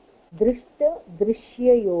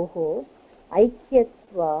दृश्ययोः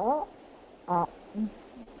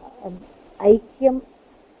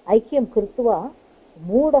ऐक्यं कृत्वा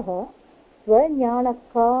मूढः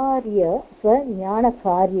स्वज्ञानकार्य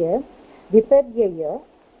विपर्यय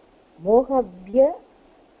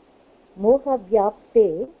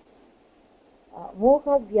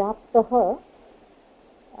मोहव्याप्तः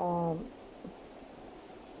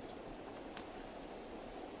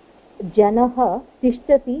जनः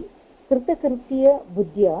तिष्ठति कृतकृत्य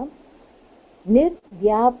बुद्ध्या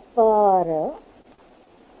निर्व्यापारो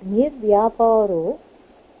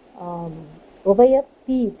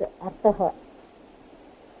उभयतीत अर्थः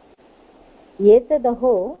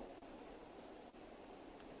एतदहो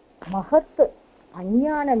महत्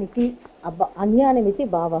अज्ञानमिति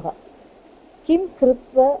भावः किं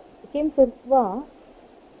कृत्वा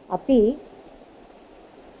अपि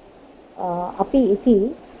इति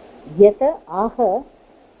यत आह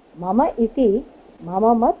मम इति मम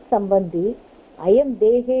मत् सम्बन्धी अयं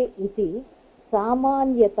देहे इति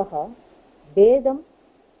सामान्यतः भेदं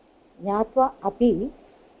ज्ञात्वा अपि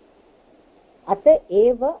अत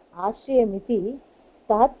एव आश्रयमिति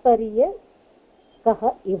तात्पर्यकः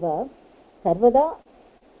इव सर्वदा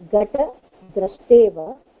घटद्रष्टेव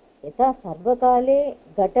यथा सर्वकाले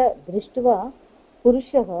घट दृष्ट्वा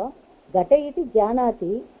पुरुषः घट इति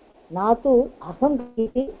जानाति न तु अहम्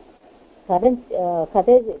इति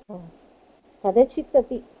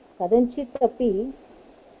कदाचित् अपि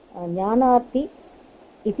ज्ञानाति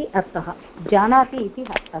इति अर्थः जानाति इति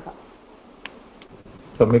अर्थः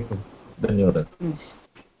सम्यक् धन्यवादः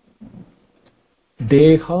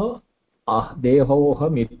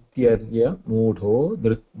देहोऽहमित्यर्य मूढो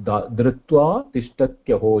धृत्वा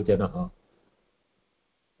तिष्ठत्यहो जनः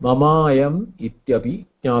ममायम् इत्यपि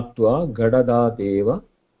ज्ञात्वा घटदादेव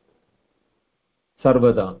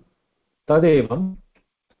सर्वदा तदेवं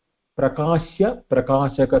प्रकाश्य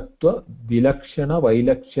प्रकाशकत्व विलक्षण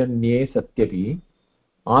वैलक्षण्ये सत्यपि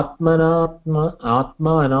आत्मा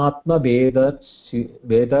अनात्म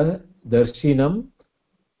भेददर्शिनम्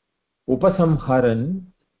उपसंहरन्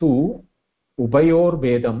तु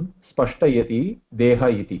उभयोर्भेदं स्पष्टयति देह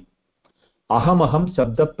इति अहमहं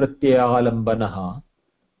शब्दप्रत्ययालम्बनः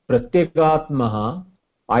प्रत्यगात्मः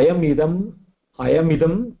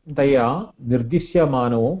अयमिदं तया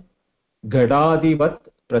निर्दिश्यमानो घटादिवत्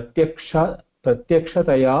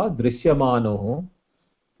प्रत्यक्षतया दृश्यमानो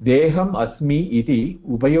देहम् अस्मि इति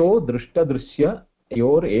उभयो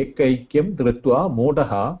दृष्टदृश्ययोरेकैक्यं कृत्वा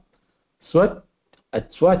मूढः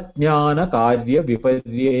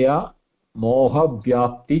स्वज्ञानकार्यविपर्यया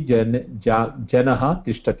मोहव्याप्ति जनः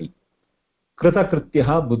तिष्ठति कृतकृत्यः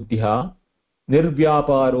बुद्ध्या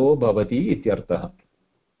निर्व्यापारो भवति इत्यर्थः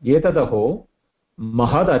एतदहो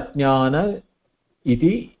महदज्ञान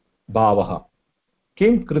इति भावः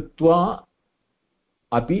किं कृत्वा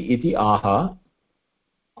अपि इति आह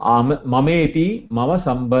ममेति मम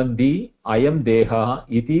सम्बन्धी अयं देहः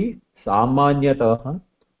इति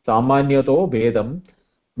सामान्यतो भेदं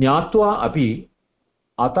ज्ञात्वा अपि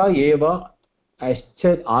अत एव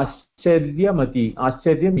आश्चर्यम्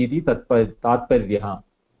इति तात्पर्यः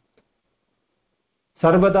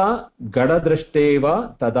सर्वदा घटदृष्टेव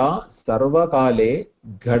तदा सर्वकाले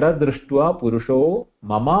घटदृष्ट्वा पुरुषो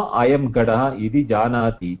मम अयं घटः इति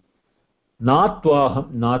जानाति न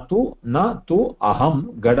तु अहं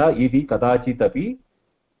घट इति कदाचित् अपि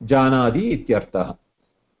जानाति इत्यर्थः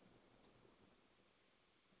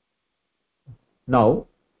Now,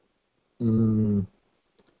 Chandri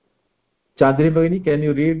Bhagini, can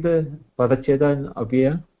you read the Padacheda and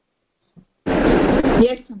Abhyaya?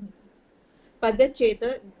 Yes, Padacheda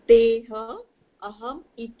Deha Aham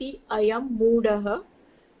iti ayam Mudaha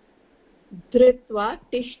Dhritva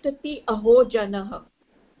Tishtati Aho Janah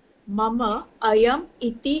Mama Ayam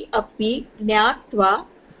iti api Jnatva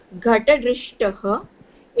Ghatadrishtah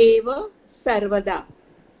Eva Sarvada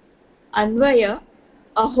Anvaya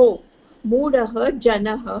Aho मूढः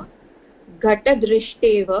जनः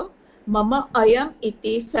घटदृष्टेव मम अयम्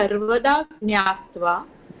इति सर्वदा ज्ञात्वा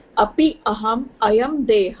अपि अहम् अयं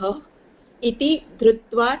देहः इति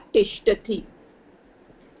धृत्वा तिष्ठति.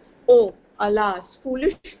 Oh, alas,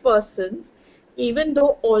 foolish person, even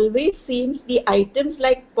though always seems the items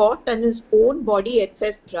like pot and his own body,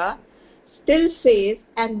 etc., still says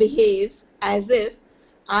and behaves as if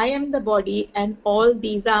I am the body and all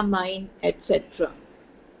these are mine, etc.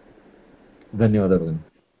 धन्यवादः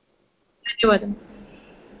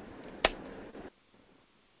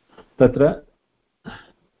तत्र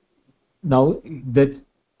now that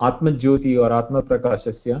Atma Jyoti or Atma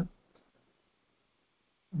Prakashasya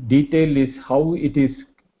detail is how it is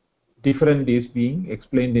different is being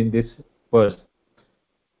explained in this verse.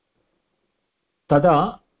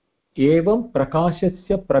 Tada evam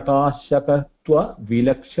prakashasya prakashakatva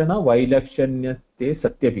vilakshana vailakshanyate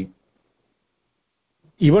satyapi.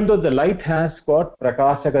 Even though the light has got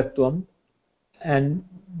prakashakatvam and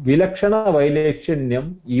vilakshana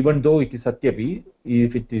vailakshanyam, even though it is satyapi,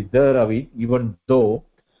 if it is there of it, even though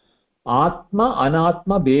atma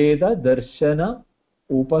anatma beda darshana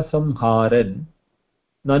upasamharan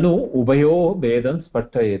nanu ubayo bedam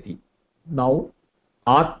spatayati. Now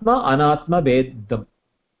atma anatma bedam,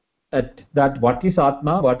 that what is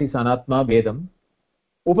atma, what is anatma bedam,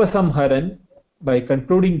 upasamharan, by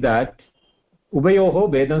concluding that उभयोः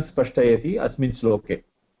भेदं स्पष्टयति अस्मिन् श्लोके.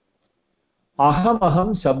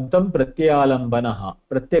 अहमहं शब्दं प्रत्ययालम्बनः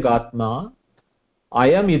प्रत्यगात्मा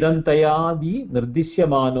अयमिदन्तयादि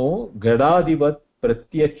निर्दिश्यमानो घटादिवत्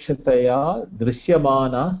प्रत्यक्षतया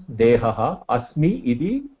दृश्यमान देहः अस्मि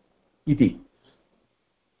इति.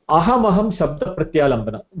 अहमहं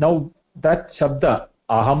शब्दप्रत्यालम्बन. Now that शब्द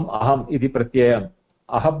अहम् इति प्रत्ययम्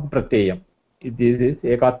अहं प्रत्ययम् इति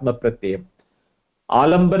एकात्म प्रत्ययम्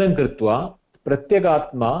आलम्बनं कृत्वा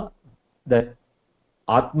प्रत्यगात्मा, that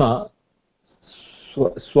atma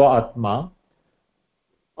swa atma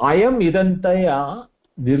ayam idantaya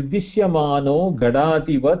nirdishyamano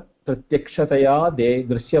gadadivat pratyakshataya de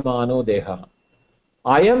drishyamano deha.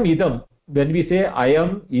 Ayam idam, when we say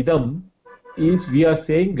ayam idam, is we are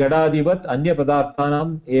saying gadadivat anya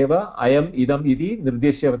padarthanam eva ayam idam iti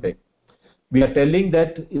nirdishyavate. We are telling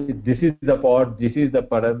that this is the pot, this is the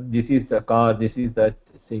padam, this is the car, this is the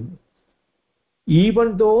thing.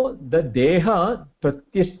 Even though the deha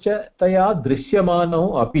pratyakshaya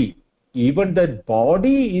drishyamano api, even the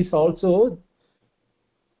body is also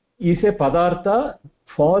is a padartha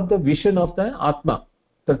for the vision of the atma,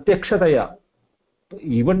 pratyakshataya.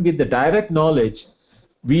 Even with the direct knowledge,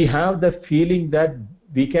 we have the feeling that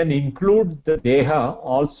we can include the deha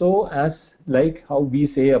also as like how we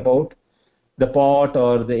say about the pot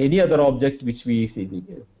or any other object which we see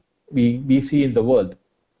in the world.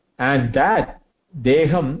 And that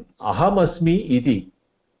deham ahamasmi iti,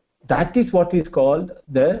 that is what is called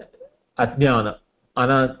the ajnana,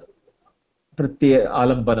 ana pratyaya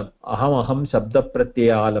alambanam, aham shabda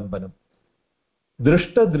pratyaya alambanam.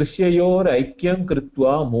 Drishta drishyayor aikyam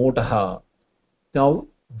kritva motaha. Now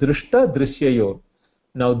drishta drishyayor,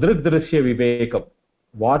 now drik drishya vivekam,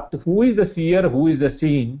 who is the seer, who is the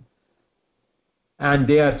seen, and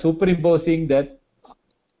they are superimposing that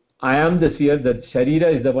I am the seer, that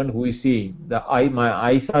Sharira is the one who is seeing. My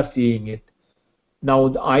eyes are seeing it. Now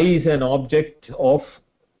the eye is an object of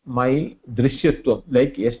my drishyatvam,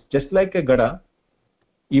 like yes, just like a gada.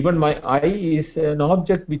 Even my eye is an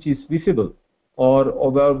object which is visible, or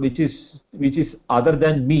which is other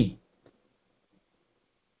than me.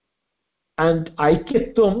 And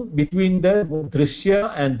aikyatvam between the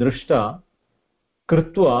drishya and drishta,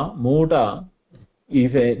 kritva moda,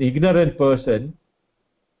 is an ignorant person.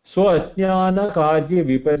 So ajnana karya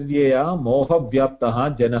viparyeya moha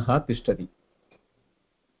vyaptaha janaha tishtati.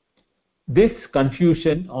 This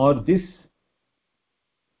confusion or this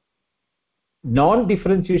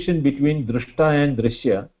non-differentiation between drishta and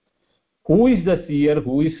drishya, who is the seer,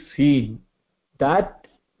 who is seen, that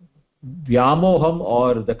vyamoham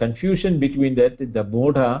or the confusion between that, the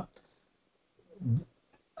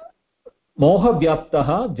moha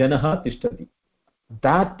vyaptaha janaha tishtati.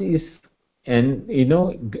 That is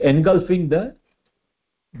engulfing the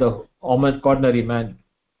ordinary man.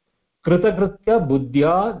 Kritakritya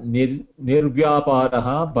buddhya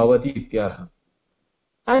nirvyaparaha bhavati ityarha.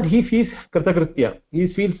 And he feels kritakritya,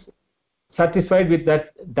 he feels satisfied with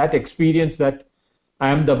that experience that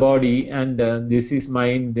I am the body and this is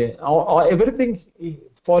mind, everything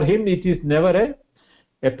for him. It is never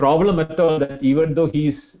a problem at all, that even though he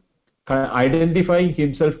is identifying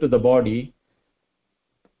himself to the body,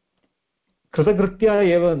 kritakritya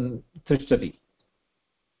eva tishtati.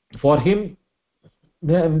 For him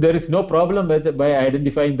there is no problem by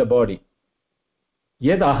identifying the body.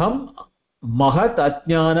 Yad aham mahat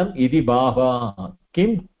ajnanam iti bhava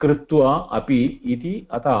kim kritva api iti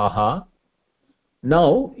ataha.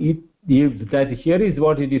 Now that here is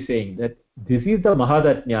what it is saying, that this is the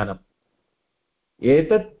mahad ajnanam.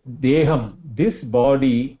 Etat deham, this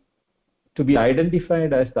body to be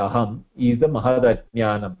identified as the aham is the mahad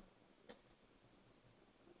ajnanam.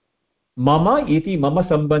 Mama iti mama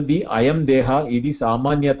sambandhi ayam deha iti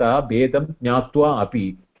samanyata bedam jnatva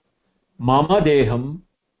api. Mama deham,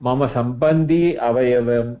 mama sambandhi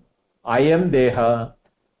avayavam, ayam deha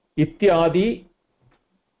ityadi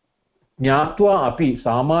jnatva api,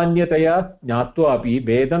 samanyataya jnatva api,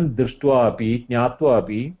 bedam drishtva api, jnatva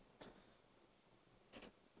api.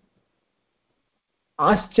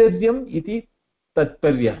 Ascharyam iti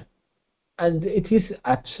tatparya. And it is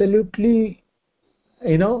absolutely,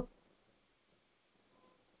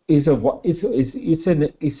 it's a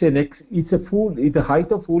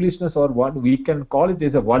height of foolishness, or what we can call it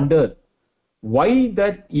as a wonder. Why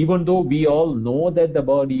that, even though we all know that the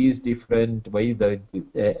body is different, why the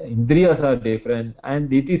indriyas are different, and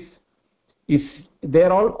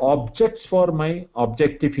they're all objects for my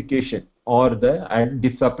objectification, or the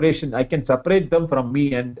separation. I can separate them from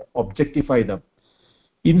me and objectify them.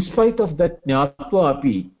 In spite of that jnatva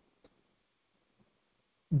api,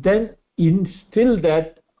 then in still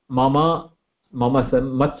that mama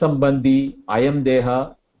mat sambandhi ayam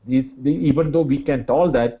deha, even though we can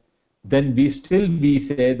tell that, then we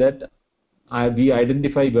say that we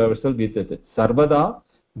identify ourselves with it. Sarvada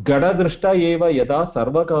gadadrishta eva yada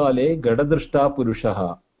sarvakale gadadrishta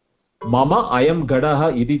purushaha mama ayam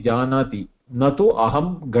gadaha iti janati natu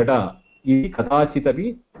aham gada iti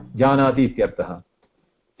kadachitapi janati ityartha.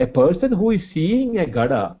 A person who is seeing a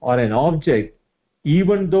gada or an object,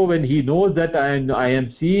 even though when he knows that I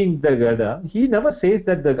am seeing the gada, he never says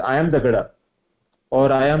that I am the gada,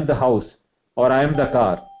 or I am the house, or I am the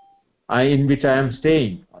car in which I am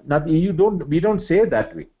staying. we don't say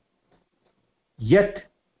that way. Yet,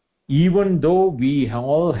 even though we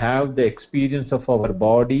all have the experience of our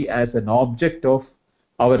body as an object of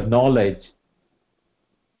our knowledge,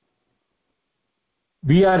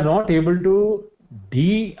 we are not able to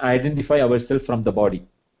de-identify ourselves from the body.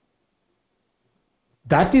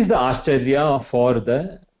 That is the Acharya for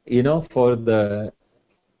the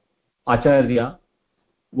Acharya.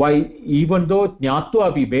 Why, even though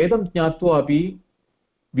Jnatva api, Vedam Jnatva api,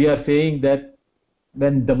 we are saying that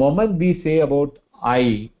when the moment we say about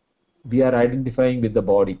I, we are identifying with the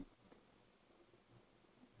body.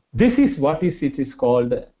 This is what it is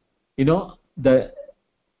called,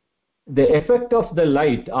 the effect of the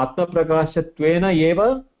light, Atma Prakashatvena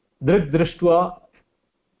eva drik drishtva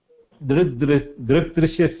drik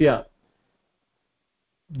drishyasya.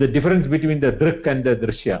 The difference between the drik and the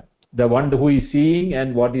drishya, the one who is seeing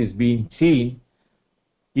and what is being seen,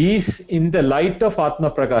 is in the light of Atma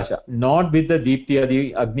Prakasha, not with the Deepti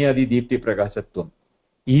Adi, Agni Adi Deepti Prakashatvam.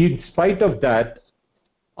 In spite of that,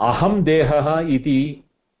 Aham Dehaha iti,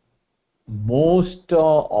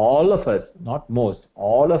 all of us, not most,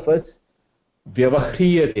 all of us,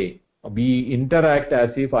 Vyavahriyate, we interact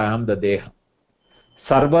as if I am the Deha.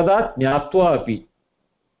 Sarvada Jnatva api,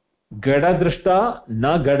 Gada Drishta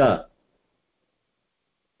na Gada.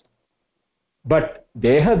 But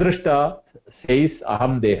Deha Drishta says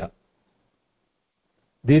Aham Deha.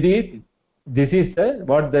 This is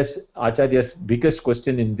what the Acharya's biggest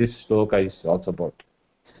question in this sloka is also about,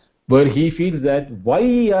 where he feels that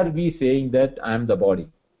why are we saying that I am the body?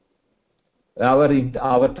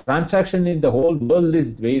 Our transaction in the whole world is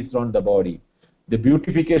based on the body, the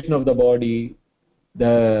beautification of the body,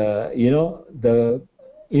 the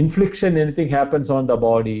infliction, anything happens on the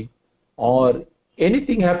body, or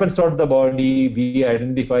anything happens on the body, we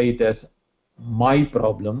identify it as my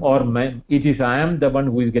problem, or it is I am the one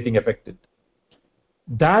who is getting affected.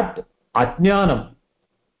 That ajnanam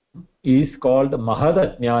is called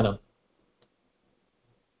mahad ajnanam.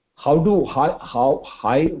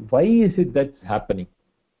 Why is it that's happening?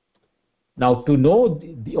 Now, to know,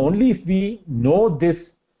 only if we know this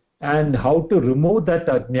and how to remove that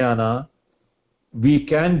ajnana, we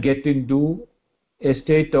can get into a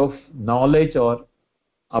state of knowledge or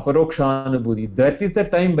aparokshanubhuti. That is the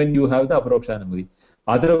time when you have the aparokshanubhuti.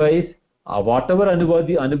 Otherwise, whatever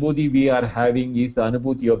anubhuti we are having is the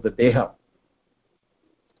anubhuti of the deha,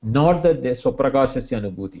 not the swaprakashasya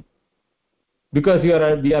anubhuti. Because we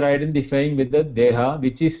are identifying with the deha,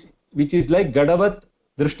 which is like gadavat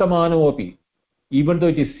drishtamanopi. Even though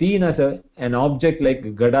it is seen as an object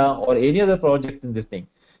like gada or any other project in this thing,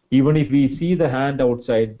 even if we see the hand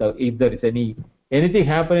outside, if there is anything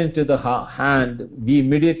happening to the hand, we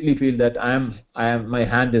immediately feel that my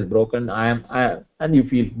hand is broken, and you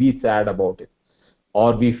be sad about it,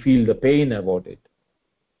 or we feel the pain about it.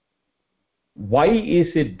 Why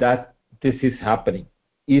is it that this is happening?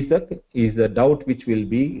 Is the doubt which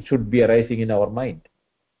should be arising in our mind.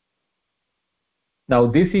 Now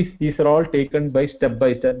these are all taken by step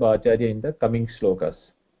Acharya in the coming slokas.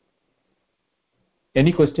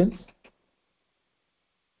 Any questions?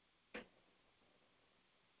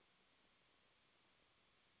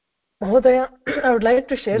 Mahodaya, I would like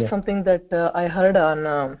to share something that I heard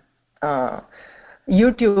on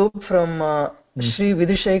YouTube from Sri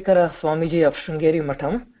Vidhushekara Swamiji of Sringeri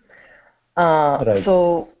Matham. Right.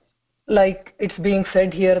 So, like it's being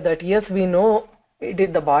said here that yes, we know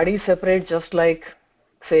the body is separate, just like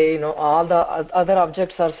say all the other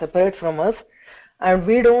objects are separate from us, and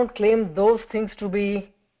we don't claim those things to be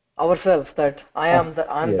ourselves, that I'm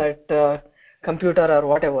that computer or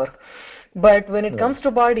whatever. But when it comes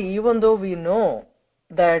to body, even though we know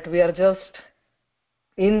that we are just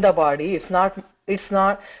in the body, it's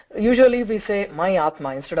not usually we say my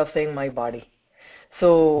atma instead of saying my body.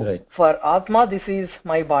 So for atma, this is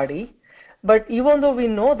my body, but even though we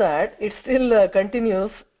know that, it still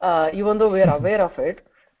continues, even though we are aware of it.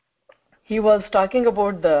 He was talking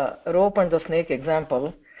about the rope and the snake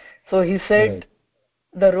example. So he said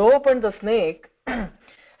the rope and the snake,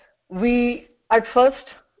 at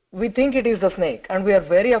first we think it is the snake and we are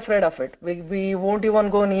very afraid of it. We won't even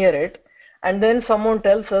go near it, and then someone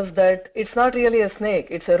tells us that it's not really a snake,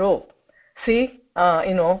 it's a rope. See,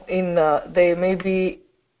 they maybe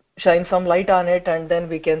shine some light on it and then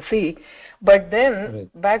we can see, but then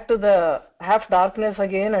back to the half darkness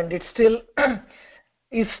again, and it still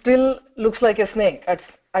looks like a snake at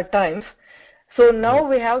times. So now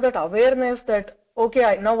we have that awareness that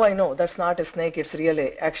now I know that's not a snake, it's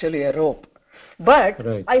really actually a rope, but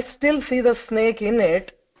I still see the snake in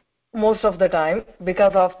it most of the time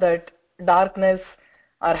because of that darkness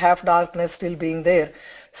or half darkness still being there.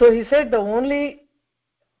 So he said the only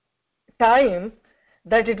time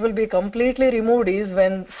that it will be completely removed is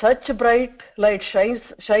when such bright light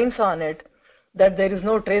shines on it that there is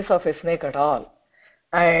no trace of a snake at all.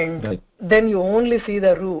 And right. Then you only see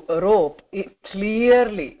the rope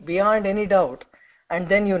clearly, beyond any doubt, and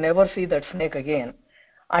then you never see that snake again.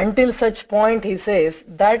 Until such point, he says,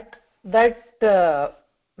 that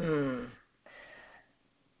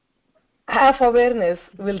half awareness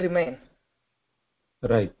will remain.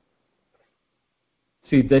 Right.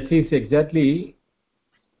 See, that is exactly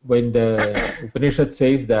when the Upanishad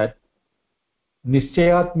says that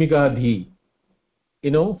Nischayatmika Dhi.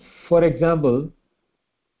 For example,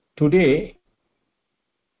 today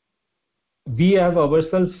we have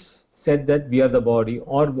ourselves said that we are the body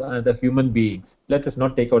or the human beings. Let us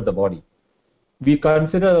not take out the body. We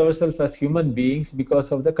consider ourselves as human beings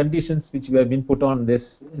because of the conditions which we have been put on this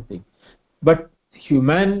thing. But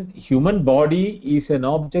human body is an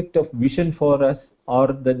object of vision for us, or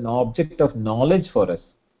an object of knowledge for us,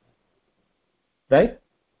 right?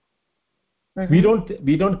 We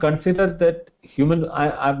don't consider that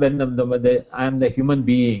I am the human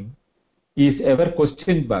being is ever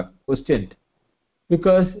questioned,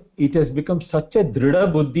 because it has become such a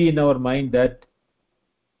drida buddhi in our mind that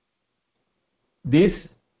this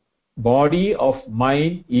body of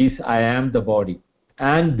mine is I am the body,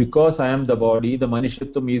 and because I am the body, the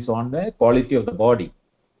manishyattvam is on the quality of the body.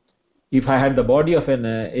 If I had the body of an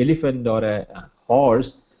elephant or a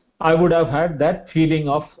horse, I would have had that feeling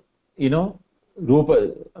of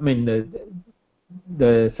rupa,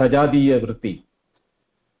 the sajadiya vritti.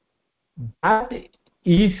 That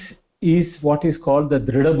is what is called the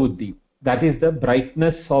drida buddhi. That is the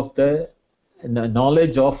brightness of the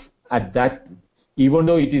knowledge of at that. Even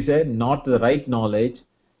though it is not the right knowledge,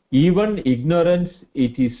 even ignorance,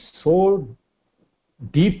 it is so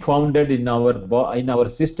deep founded in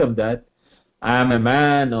our system that I am a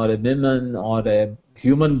man or a woman or a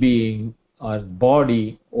human being or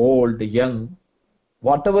body, old, young,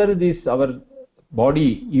 whatever it is, our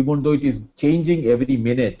body, even though it is changing every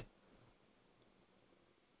minute.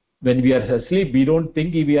 When we are asleep, we don't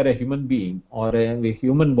think we are a human being or a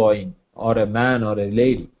human boy or a man or a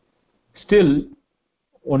lady. Still,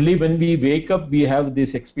 only when we wake up we have this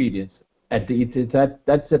experience. That's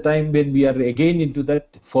the time when we are again into that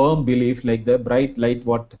firm belief, like the bright light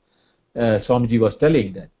what Swamiji was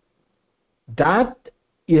telling, that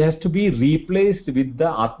it has to be replaced with the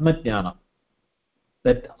Atma Jnana,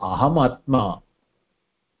 that Aham Atma,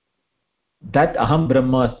 that Aham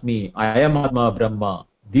Brahmasmi, I am Atma Brahma.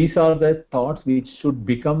 These are the thoughts which should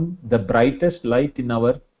become the brightest light in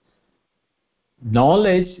our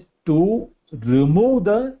knowledge to remove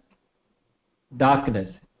the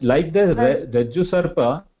darkness. Like the Rajju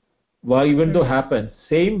Sarpa, even though happens,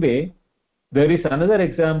 same way, there is another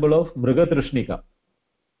example of Mrigatrishnika,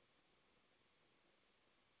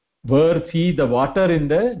 where see the water in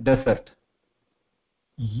the desert.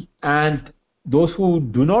 And those who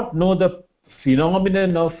do not know the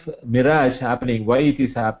phenomenon of mirage happening, why it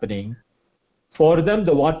is happening, for them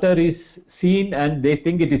the water is seen and they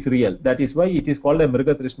think it is real. That is why it is called a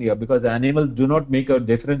Mrigatrishnika, because the animals do not make a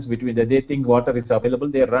difference between that. They think water is available,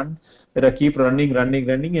 they keep running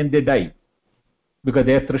and they die, because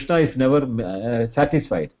their Trishna is never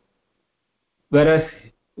satisfied. Whereas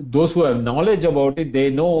those who have knowledge about it, they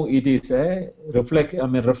know it is a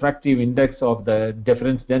refractive index of the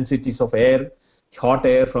different densities of air. Hot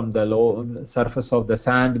air from the low surface of the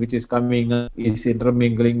sand which is coming is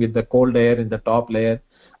intermingling with the cold air in the top layer.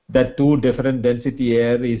 That two different density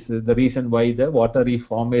air is the reason why the watery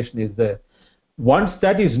formation is there. Once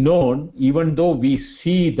that is known, even though we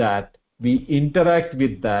see that, we interact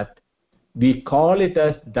with that, we call it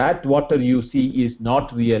as that water you see is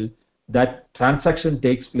not real, that transaction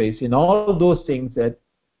takes place. In all those things, that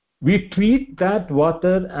we treat that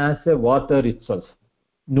water as a water itself,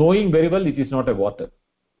 knowing very well it is not a water.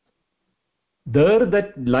 There,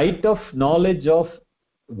 that light of knowledge of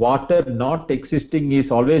water not existing is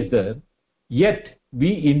always there, yet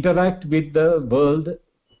we interact with the world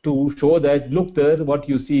to show that, look, there what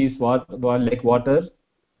you see is like water,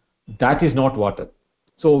 that is not water.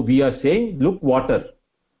 So we are saying, look, water,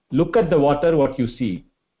 look at the water what you see,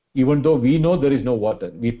 even though we know there is no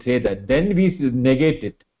water. We say that, then we negate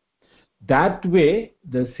it. That way,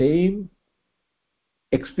 the same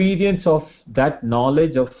experience of that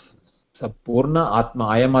knowledge of Sapurna Atma,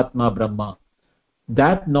 I am Atma Brahma,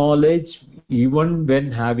 that knowledge, even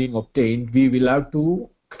when having obtained, we will have to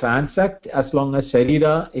transact as long as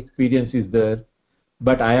Sharira experience is there.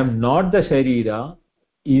 But I am not the Sharira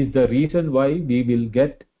is the reason why we will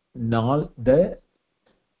get the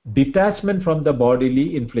detachment from the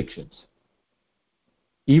bodily inflictions.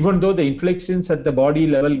 Even though the inflictions at the body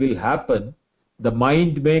level will happen, the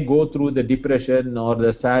mind may go through the depression or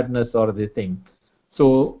the sadness or the thing.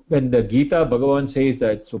 So when the Gita, Bhagavan says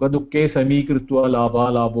that Sukha Dukkhe Samikritva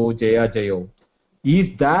Labha Labho Jaya Jayo, is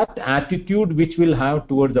that attitude which will have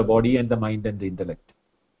towards the body and the mind and the intellect.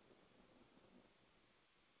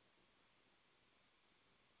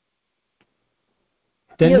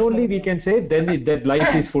 Then yes, only we can say then that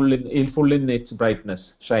light is full in its brightness,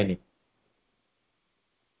 shining.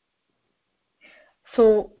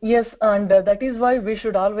 So yes, and that is why we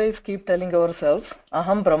should always keep telling ourselves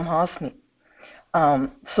Aham Brahmasmi.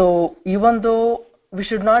 So even though we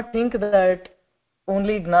should not think that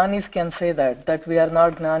only Jnanis can say that we are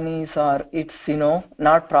not Jnanis, or it's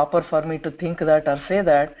not proper for me to think that or say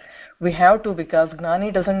that, we have to, because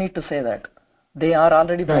Jnani doesn't need to say that. They are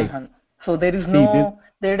already Brahman. So there is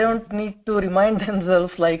they don't need to remind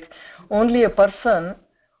themselves, like only a person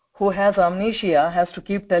who has amnesia has to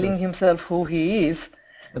keep telling himself who he is,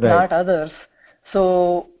 not others.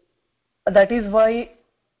 So that is why,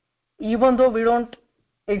 even though we don't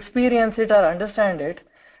experience it or understand it,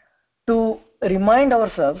 to remind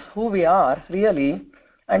ourselves who we are really,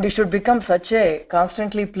 and we should become such a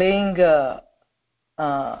constantly playing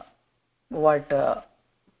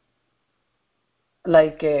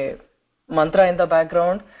like a mantra in the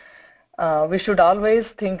background. We should always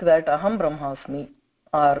think that Aham Brahmasmi,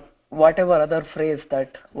 or whatever other phrase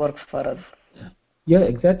that works for us. Yeah,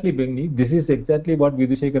 exactly, Bhagini. This is exactly what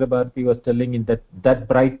Vidhushekara Bharati was telling, in that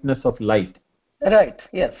brightness of light. Right,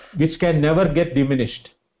 yes. Which can never get diminished.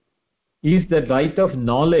 Is the light of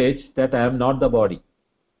knowledge that I am not the body.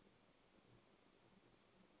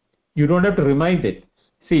 You don't have to remind it.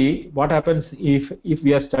 See, what happens if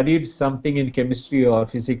we have studied something in chemistry or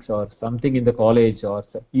physics or something in the college, or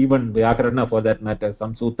even Vyakarana for that matter,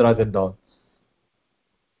 some sutras and all.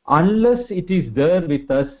 Unless it is there with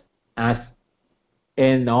us as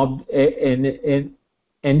an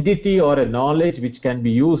entity or a knowledge which can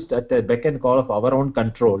be used at the beck and call of our own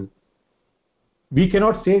control, we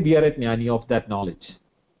cannot say we are a jnani of that knowledge.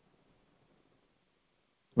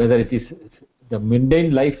 Whether it is the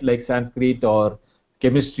mundane life like Sanskrit or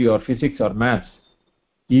chemistry or physics or maths,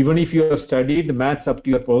 even if you have studied maths up to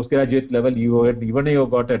your postgraduate level, even you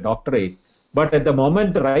have got a doctorate, but at the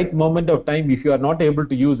right moment of time, if you are not able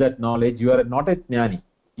to use that knowledge, you are not a jnani.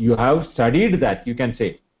 You have studied that, you can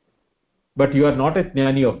say, but you are not a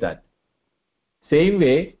jnani of that. Same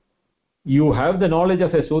way, you have the knowledge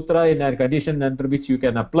of a sutra in a condition under which you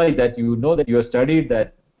can apply that. You know that you have studied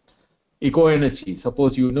that eco-energy.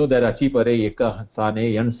 Suppose you know that achi pare eka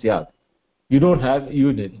sane yan syad. You don't have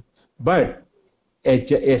unity, but a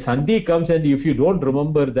sandhi comes, and if you don't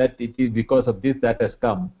remember that it is because of this that has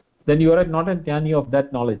come, then you are not a jnani of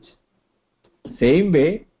that knowledge. Same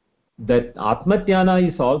way, that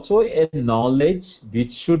Atma-jnana is also a knowledge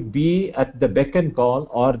which should be at the beck and call,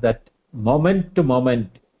 or that moment to moment,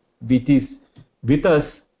 which is with us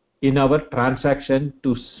in our transaction,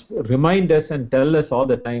 to remind us and tell us all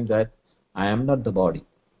the time that I am not the body.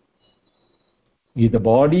 If the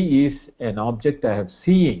body is an object I have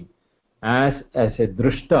seen as a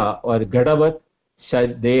drishta or gadavat,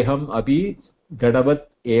 deham abhi gadavat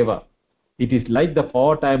eva. It is like the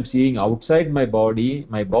pot I am seeing outside my body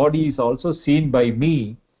is also seen by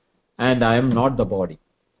me, and I am not the body.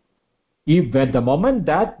 If at the moment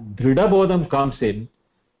that dhrida bodham comes in,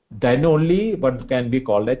 then only one can be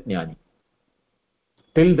called a jnani.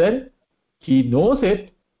 Till then, he knows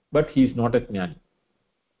it, but he is not a jnani.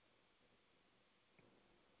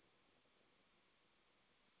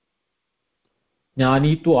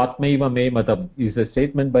 Jnani tu atmaiva me matam is a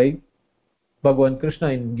statement by Bhagavan Krishna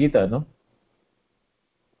in Gita, no?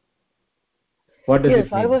 What does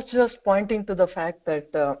it mean? I was just pointing to the fact that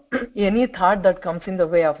any thought that comes in the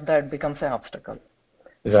way of that becomes an obstacle.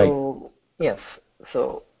 Right. So, yes.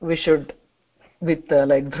 So, we should, with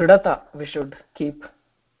like dhridata, we should keep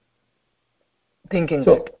thinking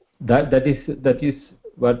that is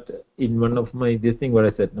what in one of my this thing what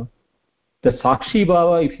I said, no? The Sakshi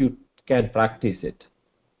Bhava, if you can practice it.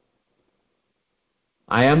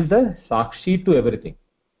 I am the Sakshi to everything.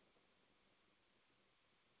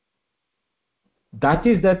 That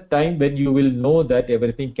is that time when you will know that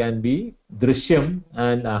everything can be drishyam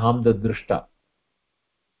and aham the drishta.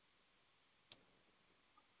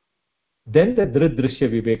 Then the drishya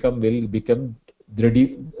vivekam will become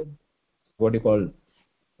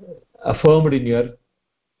affirmed in your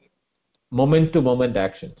moment to moment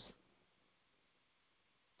actions.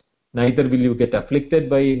 Neither will you get afflicted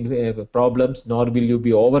by problems, nor will you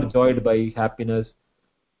be overjoyed by happiness.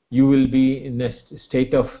 you will be in a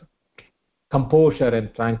state of composure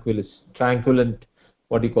and tranquil and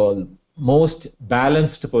what you call most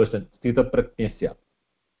balanced person, sthita prajnasya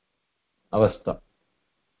avastha,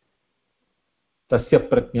 tasya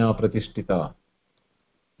prajna pratishtita,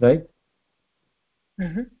 right?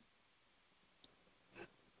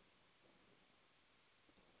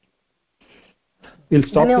 We'll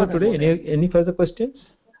stop here today. Any further questions?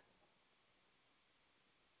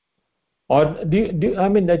 Or I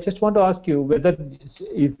mean, I just want to ask you whether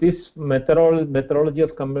is this methodology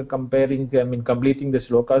of comparing, I mean, completing the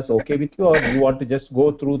slokas okay with you, or you want to just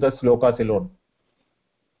go through the slokas alone?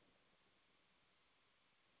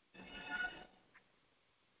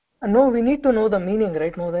 No, we need to know the meaning,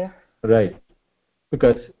 right, Mahodaya? Right,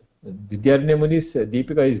 because Vidyaranya Muni's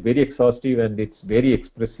Deepika is very exhaustive and it's very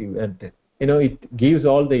expressive, and it gives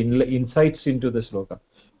all the insights into the sloka.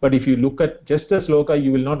 But if you look at just the sloka,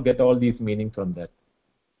 you will not get all these meaning from that.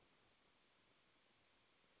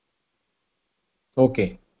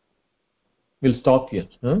 Okay, we'll stop here.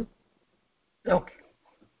 Okay.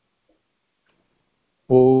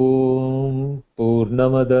 Om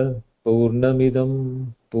Purnamada Purnamidam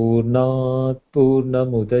Purnat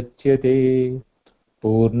Purnamudachyate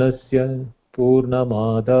Purnasya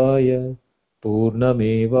Purnamadaya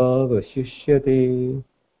Purnameva Vashishyate.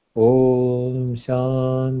 Om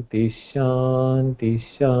Shanti Shanti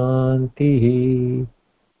Shanti.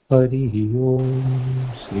 Hari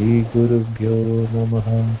Om. Shri Gurubhyo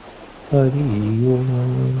Namaha. Hari Om.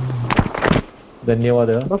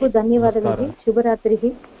 धन्यवादः. बहु धन्यवादः. शुभरात्रिः.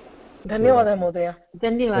 धन्यवादः महोदय.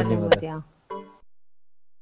 धन्यवादः महोदय.